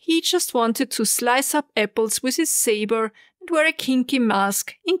 He just wanted to slice up apples with his saber and wear a kinky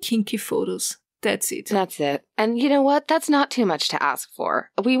mask in kinky photos. That's it. That's it. And you know what? That's not too much to ask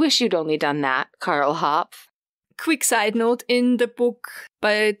for. We wish you'd only done that, Karl Hopf. Quick side note, in the book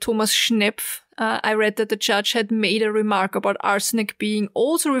by Thomas Schnepf, I read that the judge had made a remark about arsenic being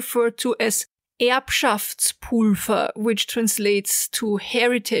also referred to as Erbschaftspulver, which translates to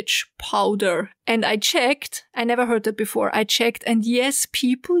heritage powder. And I checked, I never heard that before, I checked, and yes,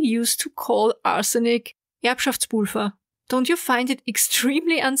 people used to call arsenic Erbschaftspulver. Don't you find it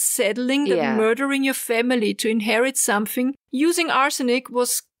extremely unsettling that murdering your family to inherit something using arsenic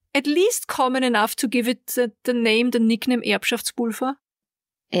was at least common enough to give it the nickname Erbschaftspulver?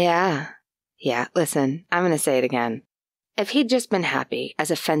 Yeah. Yeah, listen, I'm going to say it again. If he'd just been happy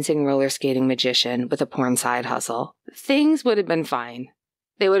as a fencing roller skating magician with a porn side hustle, things would have been fine.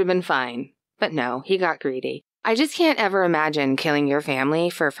 They would have been fine. But no, he got greedy. I just can't ever imagine killing your family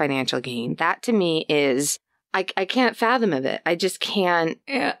for financial gain. That to me is, I can't fathom of it. I just can't.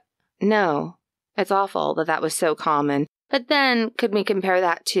 Yeah. No, it's awful that was so common. But then could we compare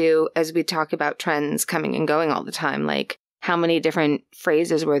that to, as we talk about trends coming and going all the time, like how many different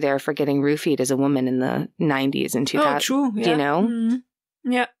phrases were there for getting roofied as a woman in the 90s and 2000s? Oh, true. Yeah. Do you know?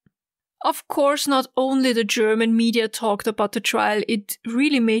 Mm-hmm. Yeah. Of course, not only the German media talked about the trial, it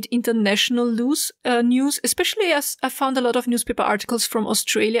really made international news, especially as I found a lot of newspaper articles from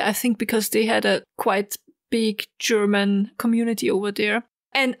Australia, I think because they had a quite big German community over there.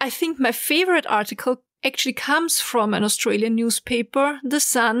 And I think my favorite article actually comes from an Australian newspaper, The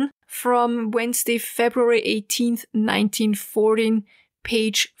Sun, from Wednesday, February 18th, 1914,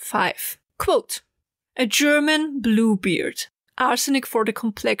 page 5. Quote, "A German bluebeard, arsenic for the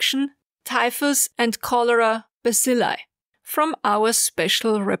complexion, typhus and cholera bacilli. From our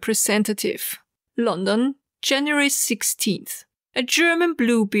special representative. London, January 16th. A German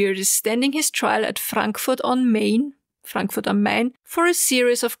bluebeard is standing his trial at Frankfurt am Main, for a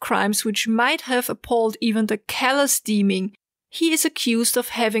series of crimes which might have appalled even the callous deeming. He is accused of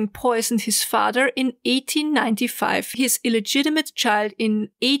having poisoned his father in 1895, his illegitimate child in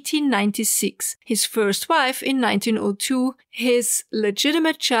 1896, his first wife in 1902, his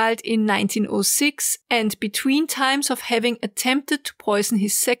legitimate child in 1906, and between times of having attempted to poison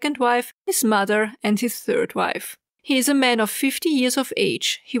his second wife, his mother, and his third wife. He is a man of 50 years of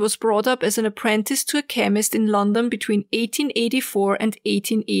age. He was brought up as an apprentice to a chemist in London between 1884 and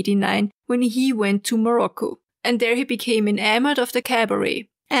 1889 when he went to Morocco. And there he became enamored of the cabaret,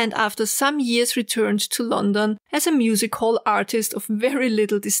 and after some years returned to London as a music hall artist of very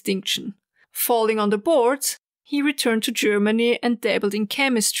little distinction. Falling on the boards, he returned to Germany and dabbled in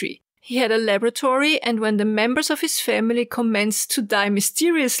chemistry. He had a laboratory, and when the members of his family commenced to die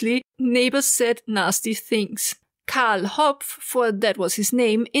mysteriously, neighbors said nasty things. Karl Hopf, for that was his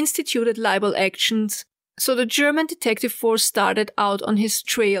name, instituted libel actions. So the German detective force started out on his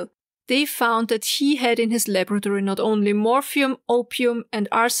trail. They found that he had in his laboratory not only morphium, opium, and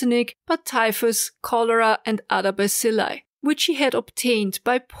arsenic, but typhus, cholera, and other bacilli, which he had obtained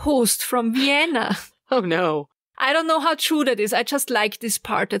by post from Vienna. Oh no. I don't know how true that is. I just like this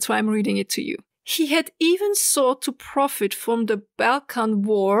part. That's why I'm reading it to you. He had even sought to profit from the Balkan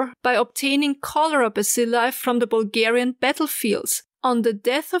War by obtaining cholera bacilli from the Bulgarian battlefields. On the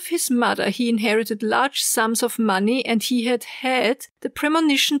death of his mother, he inherited large sums of money, and he had had the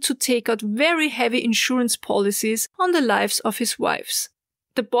premonition to take out very heavy insurance policies on the lives of his wives.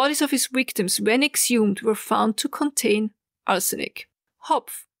 The bodies of his victims, when exhumed, were found to contain arsenic.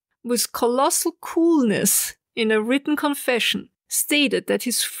 Hopf, with colossal coolness in a written confession, stated that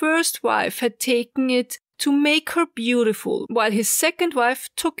his first wife had taken it to make her beautiful, while his second wife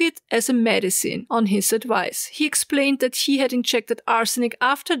took it as a medicine on his advice. He explained that he had injected arsenic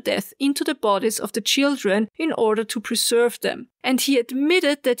after death into the bodies of the children in order to preserve them. And he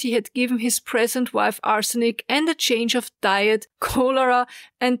admitted that he had given his present wife arsenic and a change of diet, cholera,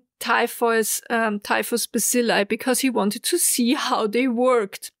 and typhus bacilli because he wanted to see how they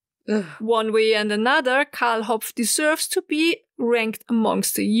worked. Ugh. One way and another, Karl Hopf deserves to be ranked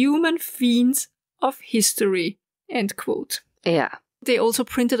amongst the human fiends of history. End quote. Yeah. They also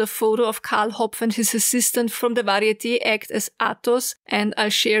printed a photo of Karl Hopf and his assistant from the Varieté act as Athos, and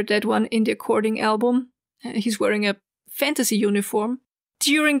I'll share that one in the according album. He's wearing a fantasy uniform.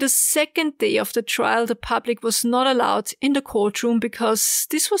 During the second day of the trial, the public was not allowed in the courtroom because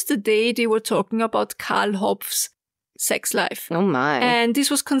this was the day they were talking about Karl Hopf's sex life. Oh my. And this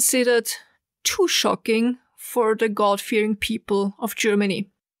was considered too shocking for the God-fearing people of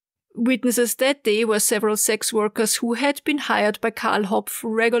Germany. Witnesses that day were several sex workers who had been hired by Karl Hopf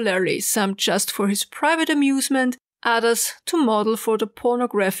regularly, some just for his private amusement, others to model for the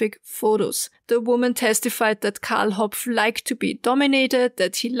pornographic photos. The woman testified that Karl Hopf liked to be dominated,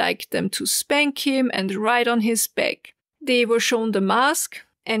 that he liked them to spank him and ride on his back. They were shown the mask,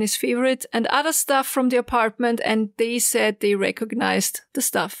 Annie's favorite, and other stuff from the apartment, and they said they recognized the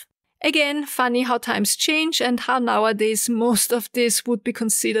stuff. Again, funny how times change and how nowadays most of this would be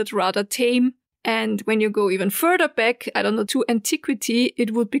considered rather tame. And when you go even further back, I don't know, to antiquity, it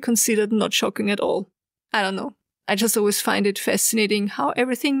would be considered not shocking at all. I don't know. I just always find it fascinating how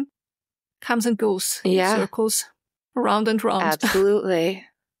everything comes and goes in circles, round and round. Absolutely.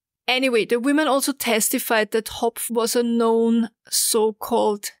 Anyway, the women also testified that Hopf was a known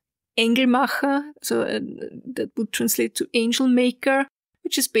so-called Engelmacher, so that would translate to angel maker,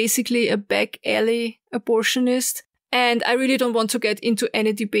 which is basically a back alley abortionist. And I really don't want to get into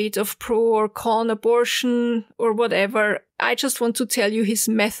any debate of pro or con abortion or whatever. I just want to tell you his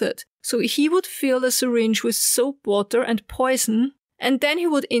method. So he would fill the syringe with soap water and poison, and then he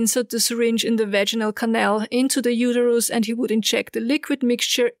would insert the syringe in the vaginal canal into the uterus, and he would inject the liquid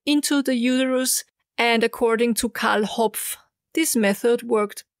mixture into the uterus. And according to Karl Hopf, this method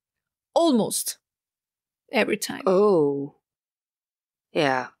worked almost every time. Oh.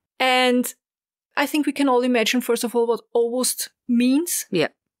 Yeah. And I think we can all imagine, first of all, what almost means. Yeah.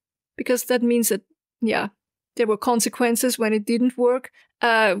 Because that means that, there were consequences when it didn't work.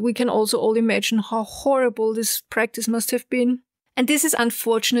 We can also all imagine how horrible this practice must have been. And this is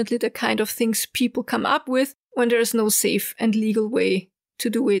unfortunately the kind of things people come up with when there is no safe and legal way to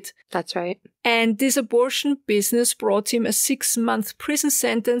do it. That's right. And this abortion business brought him a 6-month prison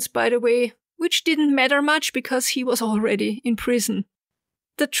sentence, by the way, which didn't matter much because he was already in prison.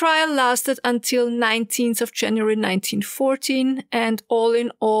 The trial lasted until 19th of January 1914, and all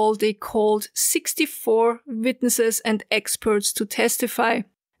in all, they called 64 witnesses and experts to testify.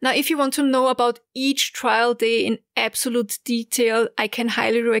 Now, if you want to know about each trial day in absolute detail, I can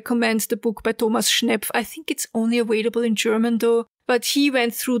highly recommend the book by Thomas Schnepf. I think it's only available in German though, but he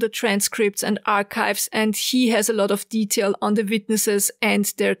went through the transcripts and archives, and he has a lot of detail on the witnesses and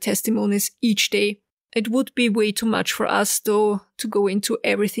their testimonies each day. It would be way too much for us, though, to go into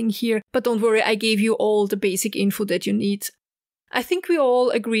everything here. But don't worry, I gave you all the basic info that you need. I think we all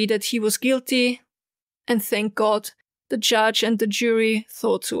agree that he was guilty. And thank God, the judge and the jury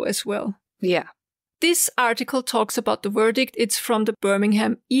thought so as well. Yeah. This article talks about the verdict. It's from the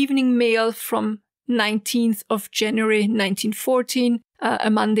Birmingham Evening Mail from 19th of January 1914, a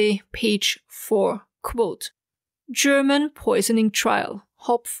Monday, page 4. Quote, German poisoning trial.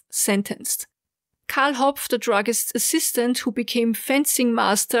 Hopf sentenced. Karl Hopf, the druggist's assistant who became fencing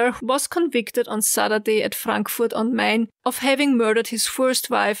master, was convicted on Saturday at Frankfurt on Main of having murdered his first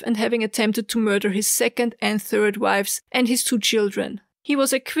wife and having attempted to murder his second and third wives and his 2 children. He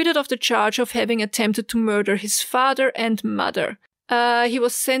was acquitted of the charge of having attempted to murder his father and mother. He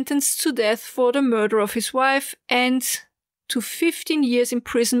was sentenced to death for the murder of his wife and to 15 years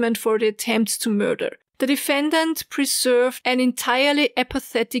imprisonment for the attempt to murder. The defendant preserved an entirely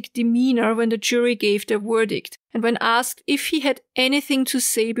apathetic demeanor when the jury gave their verdict, and when asked if he had anything to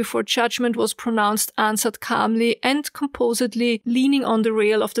say before judgment was pronounced, answered calmly and composedly, leaning on the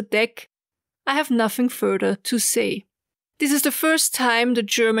rail of the deck, I have nothing further to say. This is the first time the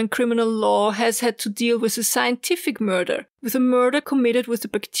German criminal law has had to deal with a scientific murder, with a murder committed with the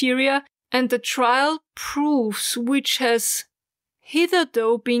bacteria, and the trial proves which has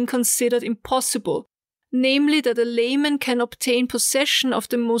hitherto been considered impossible, namely that a layman can obtain possession of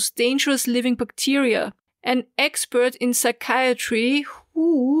the most dangerous living bacteria. An expert in psychiatry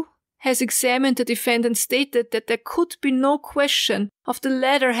who has examined the defendant stated that there could be no question of the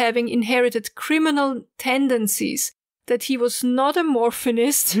latter having inherited criminal tendencies, that he was not a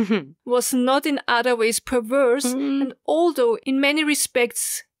morphinist, was not in other ways perverse, and although in many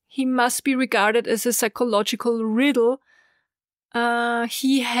respects he must be regarded as a psychological riddle,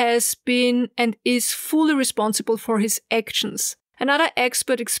 he has been and is fully responsible for his actions. Another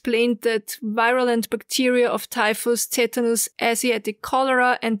expert explained that virulent bacteria of typhus, tetanus, Asiatic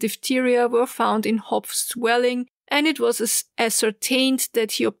cholera, and diphtheria were found in Hopf's dwelling, and it was ascertained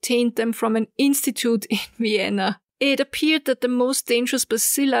that he obtained them from an institute in Vienna. It appeared that the most dangerous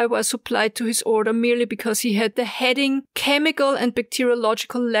bacilli were supplied to his order merely because he had the heading Chemical and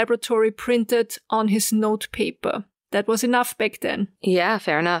Bacteriological Laboratory printed on his notepaper. That was enough back then. Yeah,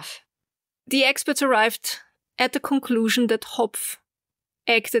 fair enough. The experts arrived at the conclusion that Hopf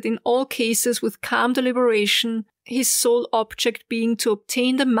acted in all cases with calm deliberation, his sole object being to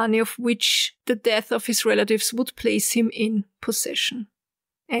obtain the money of which the death of his relatives would place him in possession.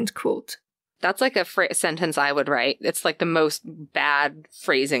 End quote. That's like a sentence I would write. It's like the most bad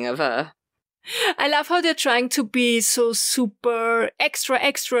phrasing of a... I love how they're trying to be so super extra,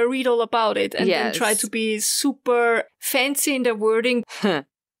 read all about it, and then try to be super fancy in their wording,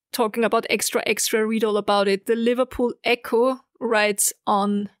 talking about extra, read all about it. The Liverpool Echo writes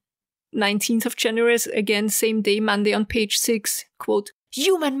on 19th of January, again, same day, Monday, on page 6, quote,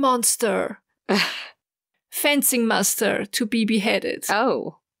 human monster, fencing master to be beheaded.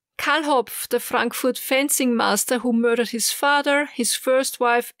 Oh. Karl Hopf, the Frankfurt fencing master who murdered his father, his first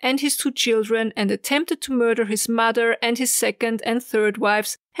wife, and his 2 children, and attempted to murder his mother and his second and third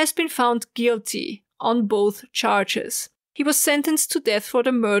wives, has been found guilty on both charges. He was sentenced to death for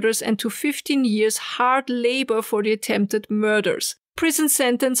the murders and to 15 years hard labor for the attempted murders. Prison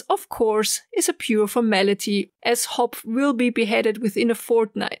sentence, of course, is a pure formality, as Hopf will be beheaded within a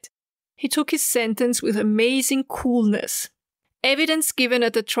fortnight. he took his sentence with amazing coolness. Evidence given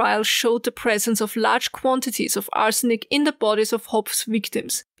at the trial showed the presence of large quantities of arsenic in the bodies of Hopf's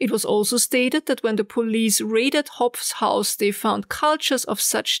victims. It was also stated that when the police raided Hopf's house, they found cultures of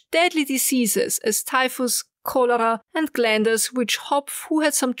such deadly diseases as typhus, cholera, and glanders, which Hopf, who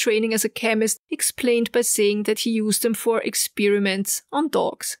had some training as a chemist, explained by saying that he used them for experiments on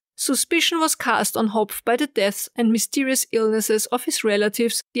dogs. Suspicion was cast on Hopf by the deaths and mysterious illnesses of his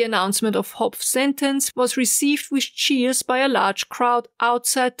relatives. The announcement of Hopf's sentence was received with cheers by a large crowd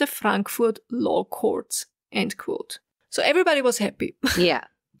outside the Frankfurt law courts. End quote. So everybody was happy. Yeah.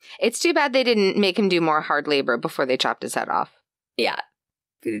 It's too bad they didn't make him do more hard labor before they chopped his head off. Yeah.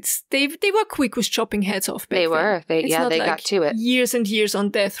 They were quick with chopping heads off back They then. were. They got to it. Years and years on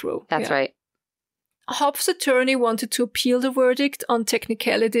death row. That's right. Hopf's attorney wanted to appeal the verdict on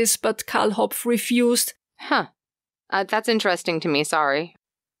technicalities, but Karl Hopf refused. Huh. That's interesting to me, sorry.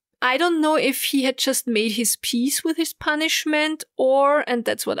 I don't know if he had just made his peace with his punishment, or, and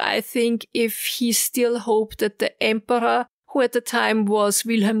that's what I think, if he still hoped that the emperor, who at the time was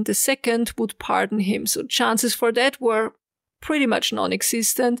Wilhelm II, would pardon him. So chances for that were pretty much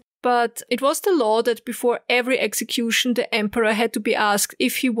non-existent. But it was the law that before every execution, the emperor had to be asked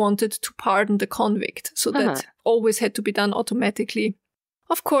if he wanted to pardon the convict. So that always had to be done automatically.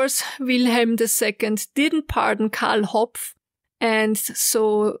 Of course, Wilhelm II didn't pardon Karl Hopf. And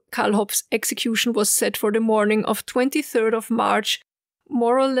so Karl Hopf's execution was set for the morning of 23rd of March,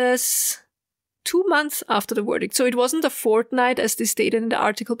 more or less 2 months after the verdict. So it wasn't a fortnight as they stated in the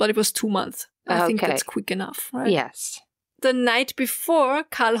article, but it was 2 months. I think that's quick enough, right? Yes. The night before,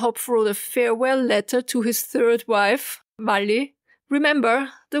 Karl Hopf wrote a farewell letter to his third wife, Walli. Remember,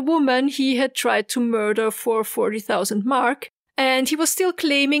 the woman he had tried to murder for 40,000 mark. And he was still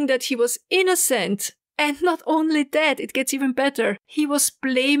claiming that he was innocent. And not only that, it gets even better. He was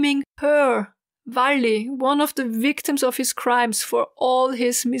blaming her, Walli, one of the victims of his crimes, for all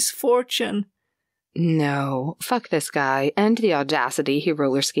his misfortune. No, fuck this guy and the audacity he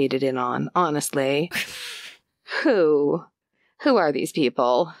roller skated in on, honestly. Who are these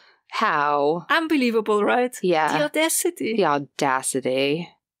people? How? Unbelievable, right? Yeah. The audacity. The audacity.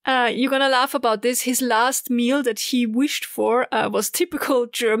 You're gonna laugh about this. His last meal that he wished for was typical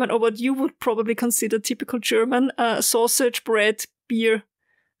German, or what you would probably consider typical German, sausage, bread, beer,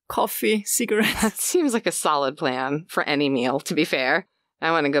 coffee, cigarettes. That seems like a solid plan for any meal, to be fair. I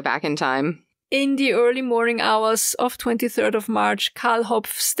want to go back in time. In the early morning hours of 23rd of March, Karl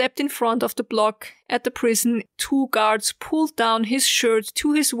Hopf stepped in front of the block at the prison. 2 guards pulled down his shirt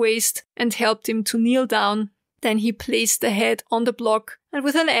to his waist and helped him to kneel down. Then he placed the head on the block, and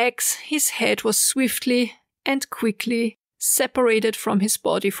with an axe, his head was swiftly and quickly separated from his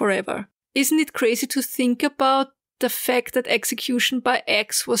body forever. Isn't it crazy to think about the fact that execution by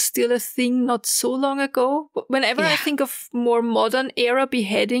axe was still a thing not so long ago? Whenever I think of more modern era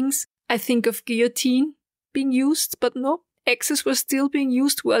beheadings, I think of guillotine being used, but no, axes were still being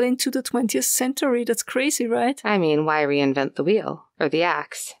used well into the 20th century. That's crazy, right? I mean, why reinvent the wheel or the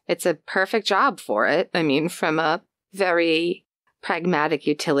axe? It's a perfect job for it. I mean, from a very pragmatic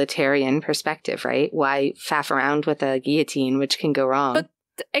utilitarian perspective, right? Why faff around with a guillotine, which can go wrong? But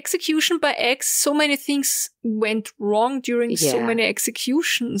the execution by axe, so many things went wrong during so many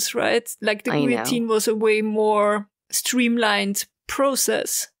executions, right? Like the guillotine was a way more streamlined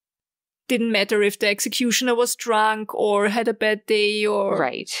process. Didn't matter if the executioner was drunk or had a bad day or...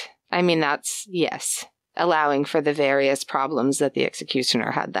 Right. I mean, that's, yes, allowing for the various problems that the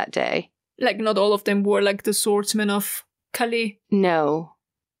executioner had that day. Like, not all of them were like the swordsmen of Calais. No.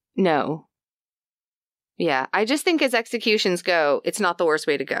 Yeah, I just think as executions go, it's not the worst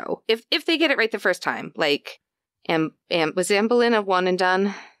way to go. If they get it right the first time. Like, was Anne Boleyn a one and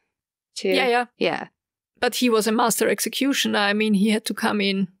done? Too? Yeah. But he was a master executioner. I mean, he had to come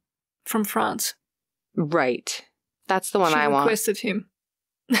in from France. Right. That's the one I want. She requested him.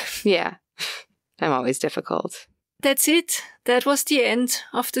 Yeah. I'm always difficult. That's it. That was the end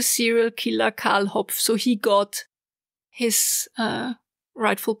of the serial killer Karl Hopf. So he got his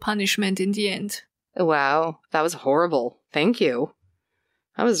rightful punishment in the end. Wow. That was horrible. Thank you.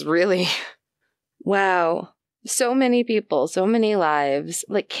 That was really... Wow. So many people, so many lives.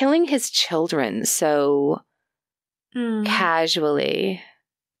 Like, killing his children so casually.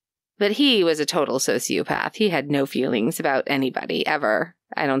 But he was a total sociopath. He had no feelings about anybody, ever.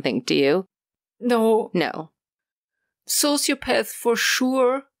 I don't think, do you? No. Sociopath for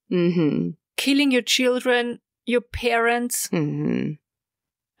sure. Mm-hmm. Killing your children, your parents. Mm-hmm.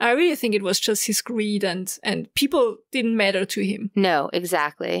 I really think it was just his greed and people didn't matter to him. No,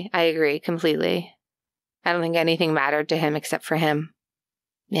 exactly. I agree completely. I don't think anything mattered to him except for him.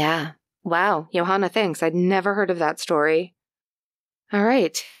 Yeah. Wow. Johanna, thanks. I'd never heard of that story. All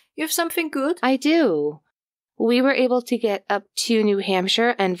right. You have something good? I do. We were able to get up to New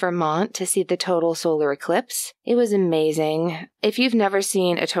Hampshire and Vermont to see the total solar eclipse. It was amazing. If you've never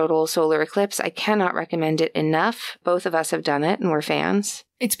seen a total solar eclipse, I cannot recommend it enough. Both of us have done it and we're fans.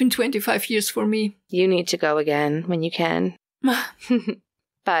 It's been 25 years for me. You need to go again when you can.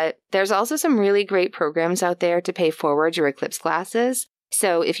 But there's also some really great programs out there to pay forward your eclipse glasses.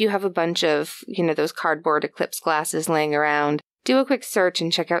 So if you have a bunch of, those cardboard eclipse glasses laying around, do a quick search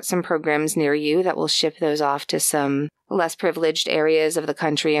and check out some programs near you that will ship those off to some less privileged areas of the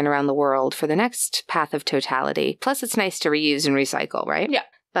country and around the world for the next path of totality. Plus, it's nice to reuse and recycle, right? Yeah.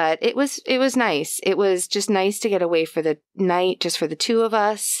 But it was nice. It was just nice to get away for the night, just for the two of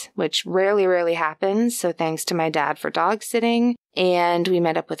us, which rarely happens. So thanks to my dad for dog sitting. And we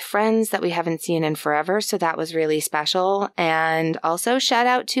met up with friends that we haven't seen in forever. So that was really special. And also shout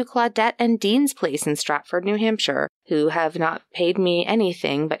out to Claudette and Dean's place in Stratford, New Hampshire, who have not paid me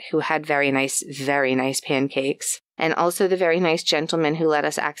anything, but who had very nice pancakes. And also the very nice gentleman who let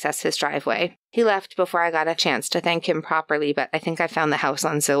us access his driveway. He left before I got a chance to thank him properly, but I think I found the house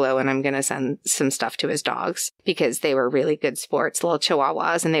on Zillow and I'm going to send some stuff to his dogs because they were really good sports, little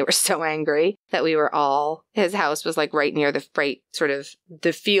chihuahuas, and they were so angry that his house was like right near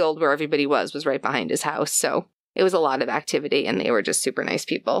the field where everybody was right behind his house. So it was a lot of activity and they were just super nice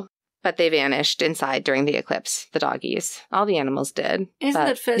people. But they vanished inside during the eclipse, the doggies. All the animals did. Isn't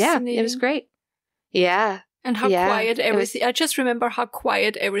that fascinating? Yeah, it was great. Yeah. And how quiet everything... I just remember how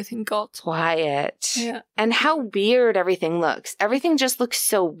quiet everything got. Quiet. Yeah. And how weird everything looks. Everything just looks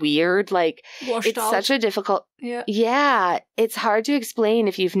so weird. Like, washed out. Such a difficult... Yeah. Yeah. It's hard to explain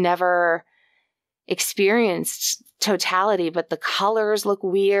if you've never experienced totality, but the colors look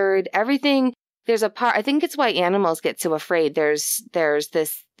weird. Everything... There's a part... I think it's why animals get so afraid. There's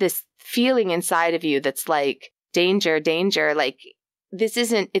this feeling inside of you that's like, danger. Like...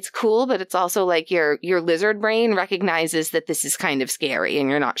 it's cool, but it's also like your lizard brain recognizes that this is kind of scary and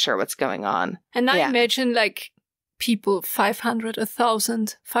you're not sure what's going on. And I imagine like people 500,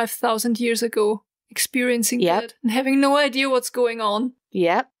 1,000, 5,000 years ago experiencing that and having no idea what's going on.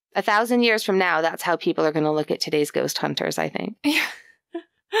 Yep. 1,000 years from now, that's how people are going to look at today's ghost hunters, I think. Yeah.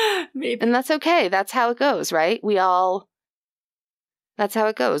 Maybe. And that's okay. That's how it goes, right? That's how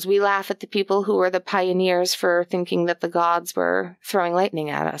it goes. We laugh at the people who were the pioneers for thinking that the gods were throwing lightning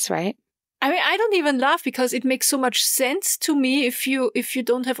at us, right? I mean, I don't even laugh because it makes so much sense to me if you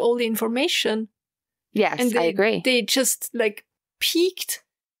don't have all the information. Yes, and I agree. They just like peeked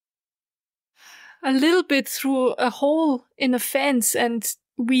a little bit through a hole in a fence and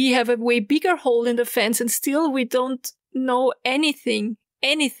we have a way bigger hole in the fence and still we don't know anything.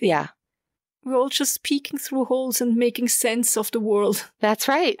 Yeah. We're all just peeking through holes and making sense of the world. That's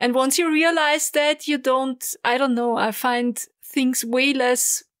right. And once you realize that, I find things way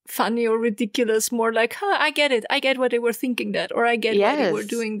less funny or ridiculous, more like, I get it. I get why they were thinking that, or I get why they were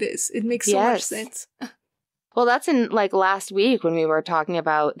doing this. It makes so much sense. Well, that's in like last week when we were talking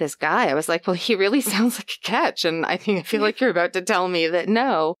about this guy. I was like, well, he really sounds like a catch. And I feel like you're about to tell me that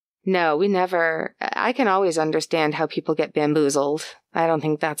no, we never. I can always understand how people get bamboozled. I don't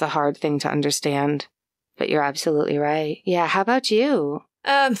think that's a hard thing to understand. But you're absolutely right. Yeah, how about you?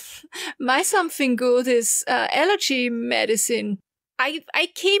 My something good is allergy medicine. I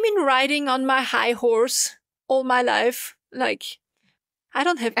came in riding on my high horse all my life. Like, I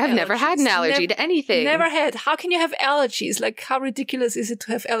don't have allergies. I've never had an allergy to anything. Never had. How can you have allergies? Like, how ridiculous is it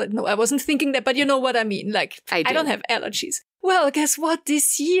to have allergies? No, I wasn't thinking that, but you know what I mean. Like, I don't have allergies. Well, guess what?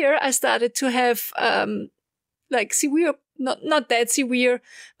 This year I started to have, like severe, not that severe,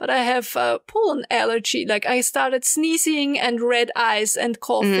 but I have pollen allergy. Like I started sneezing and red eyes and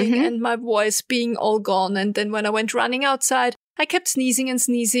coughing and my voice being all gone. And then when I went running outside, I kept sneezing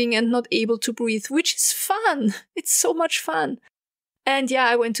and not able to breathe, which is fun. It's so much fun. And yeah,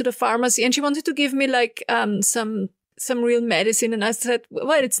 I went to the pharmacy and she wanted to give me like, some real medicine. And I said,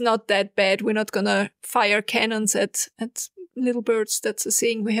 well, it's not that bad. We're not gonna fire cannons at little birds. That's a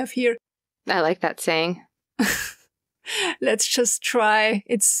saying we have here. I like that saying. Let's just try.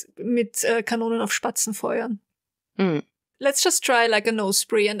 It's mit Kanonen auf Spatzen feuern. Let's just try like a nose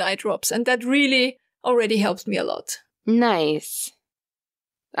spray and eye drops. And that really already helped me a lot. Nice.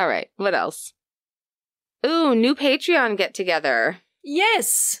 All right. What else? Ooh, new Patreon get together.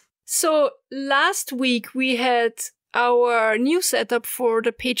 Yes. So last week we had our new setup for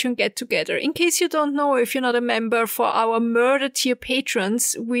the Patreon get-together. In case you don't know, if you're not a member, for our murder tier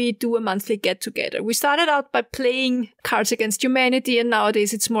patrons, we do a monthly get-together. We started out by playing Cards Against Humanity, and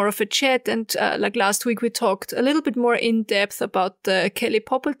nowadays it's more of a chat. And like last week, we talked a little bit more in depth about the Kelly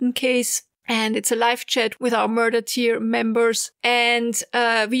Poppleton case. And it's a live chat with our murder tier members. And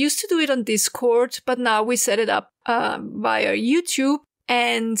we used to do it on Discord, but now we set it up via YouTube.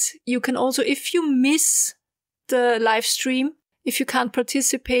 And you can also, if you miss the live stream, if you can't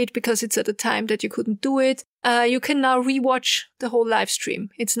participate because it's at a time that you couldn't do it, you can now rewatch the whole live stream.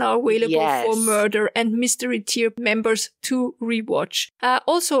 It's now available for murder and mystery tier members to rewatch.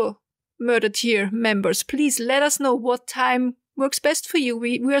 Also, murder tier members, please let us know what time works best for you.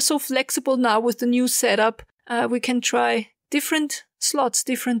 We are so flexible now with the new setup. We can try different slots,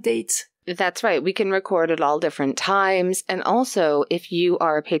 different dates. That's right. We can record at all different times. And also, if you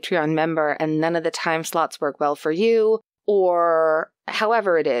are a Patreon member and none of the time slots work well for you, or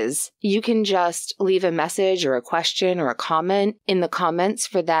however it is, you can just leave a message or a question or a comment in the comments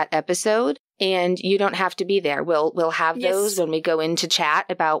for that episode. And you don't have to be there. We'll have those when we go into chat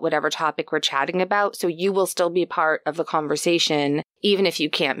about whatever topic we're chatting about. So you will still be part of the conversation, even if you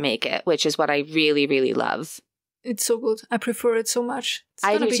can't make it, which is what I really, really love. It's so good. I prefer it so much.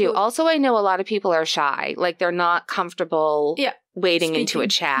 I do too. Good. Also, I know a lot of people are shy. Like they're not comfortable wading into a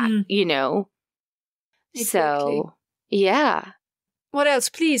chat, you know? Exactly. So, yeah. What else,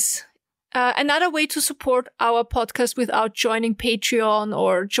 please? Another way to support our podcast without joining Patreon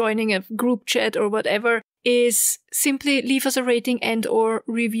or joining a group chat or whatever is simply leave us a rating and or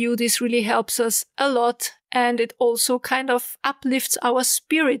review. This really helps us a lot. And it also kind of uplifts our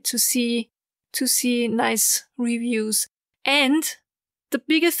spirit to see nice reviews. And the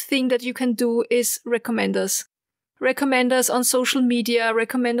biggest thing that you can do is recommend us. Recommend us on social media.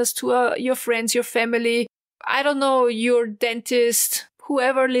 Recommend us to your friends, your family. I don't know, your dentist.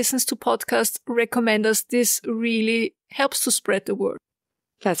 Whoever listens to podcasts, recommend us. This really helps to spread the word.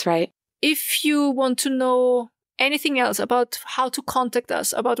 That's right. If you want to know anything else about how to contact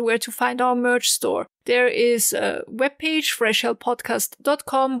us, about where to find our merch store, there is a webpage,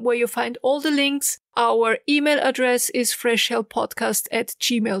 freshhellpodcast.com, where you find all the links. Our email address is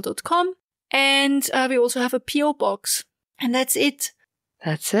freshhellpodcast@gmail.com. And we also have a P.O. box. And that's it.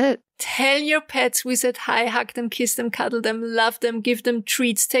 That's it. Tell your pets we said hi, hug them, kiss them, cuddle them, love them, give them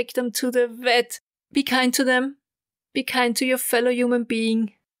treats, take them to the vet. Be kind to them. Be kind to your fellow human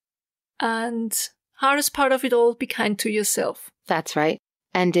being. And hardest part of it all, be kind to yourself. That's right.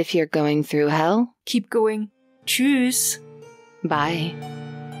 And if you're going through hell, keep going. Tschüss. Bye.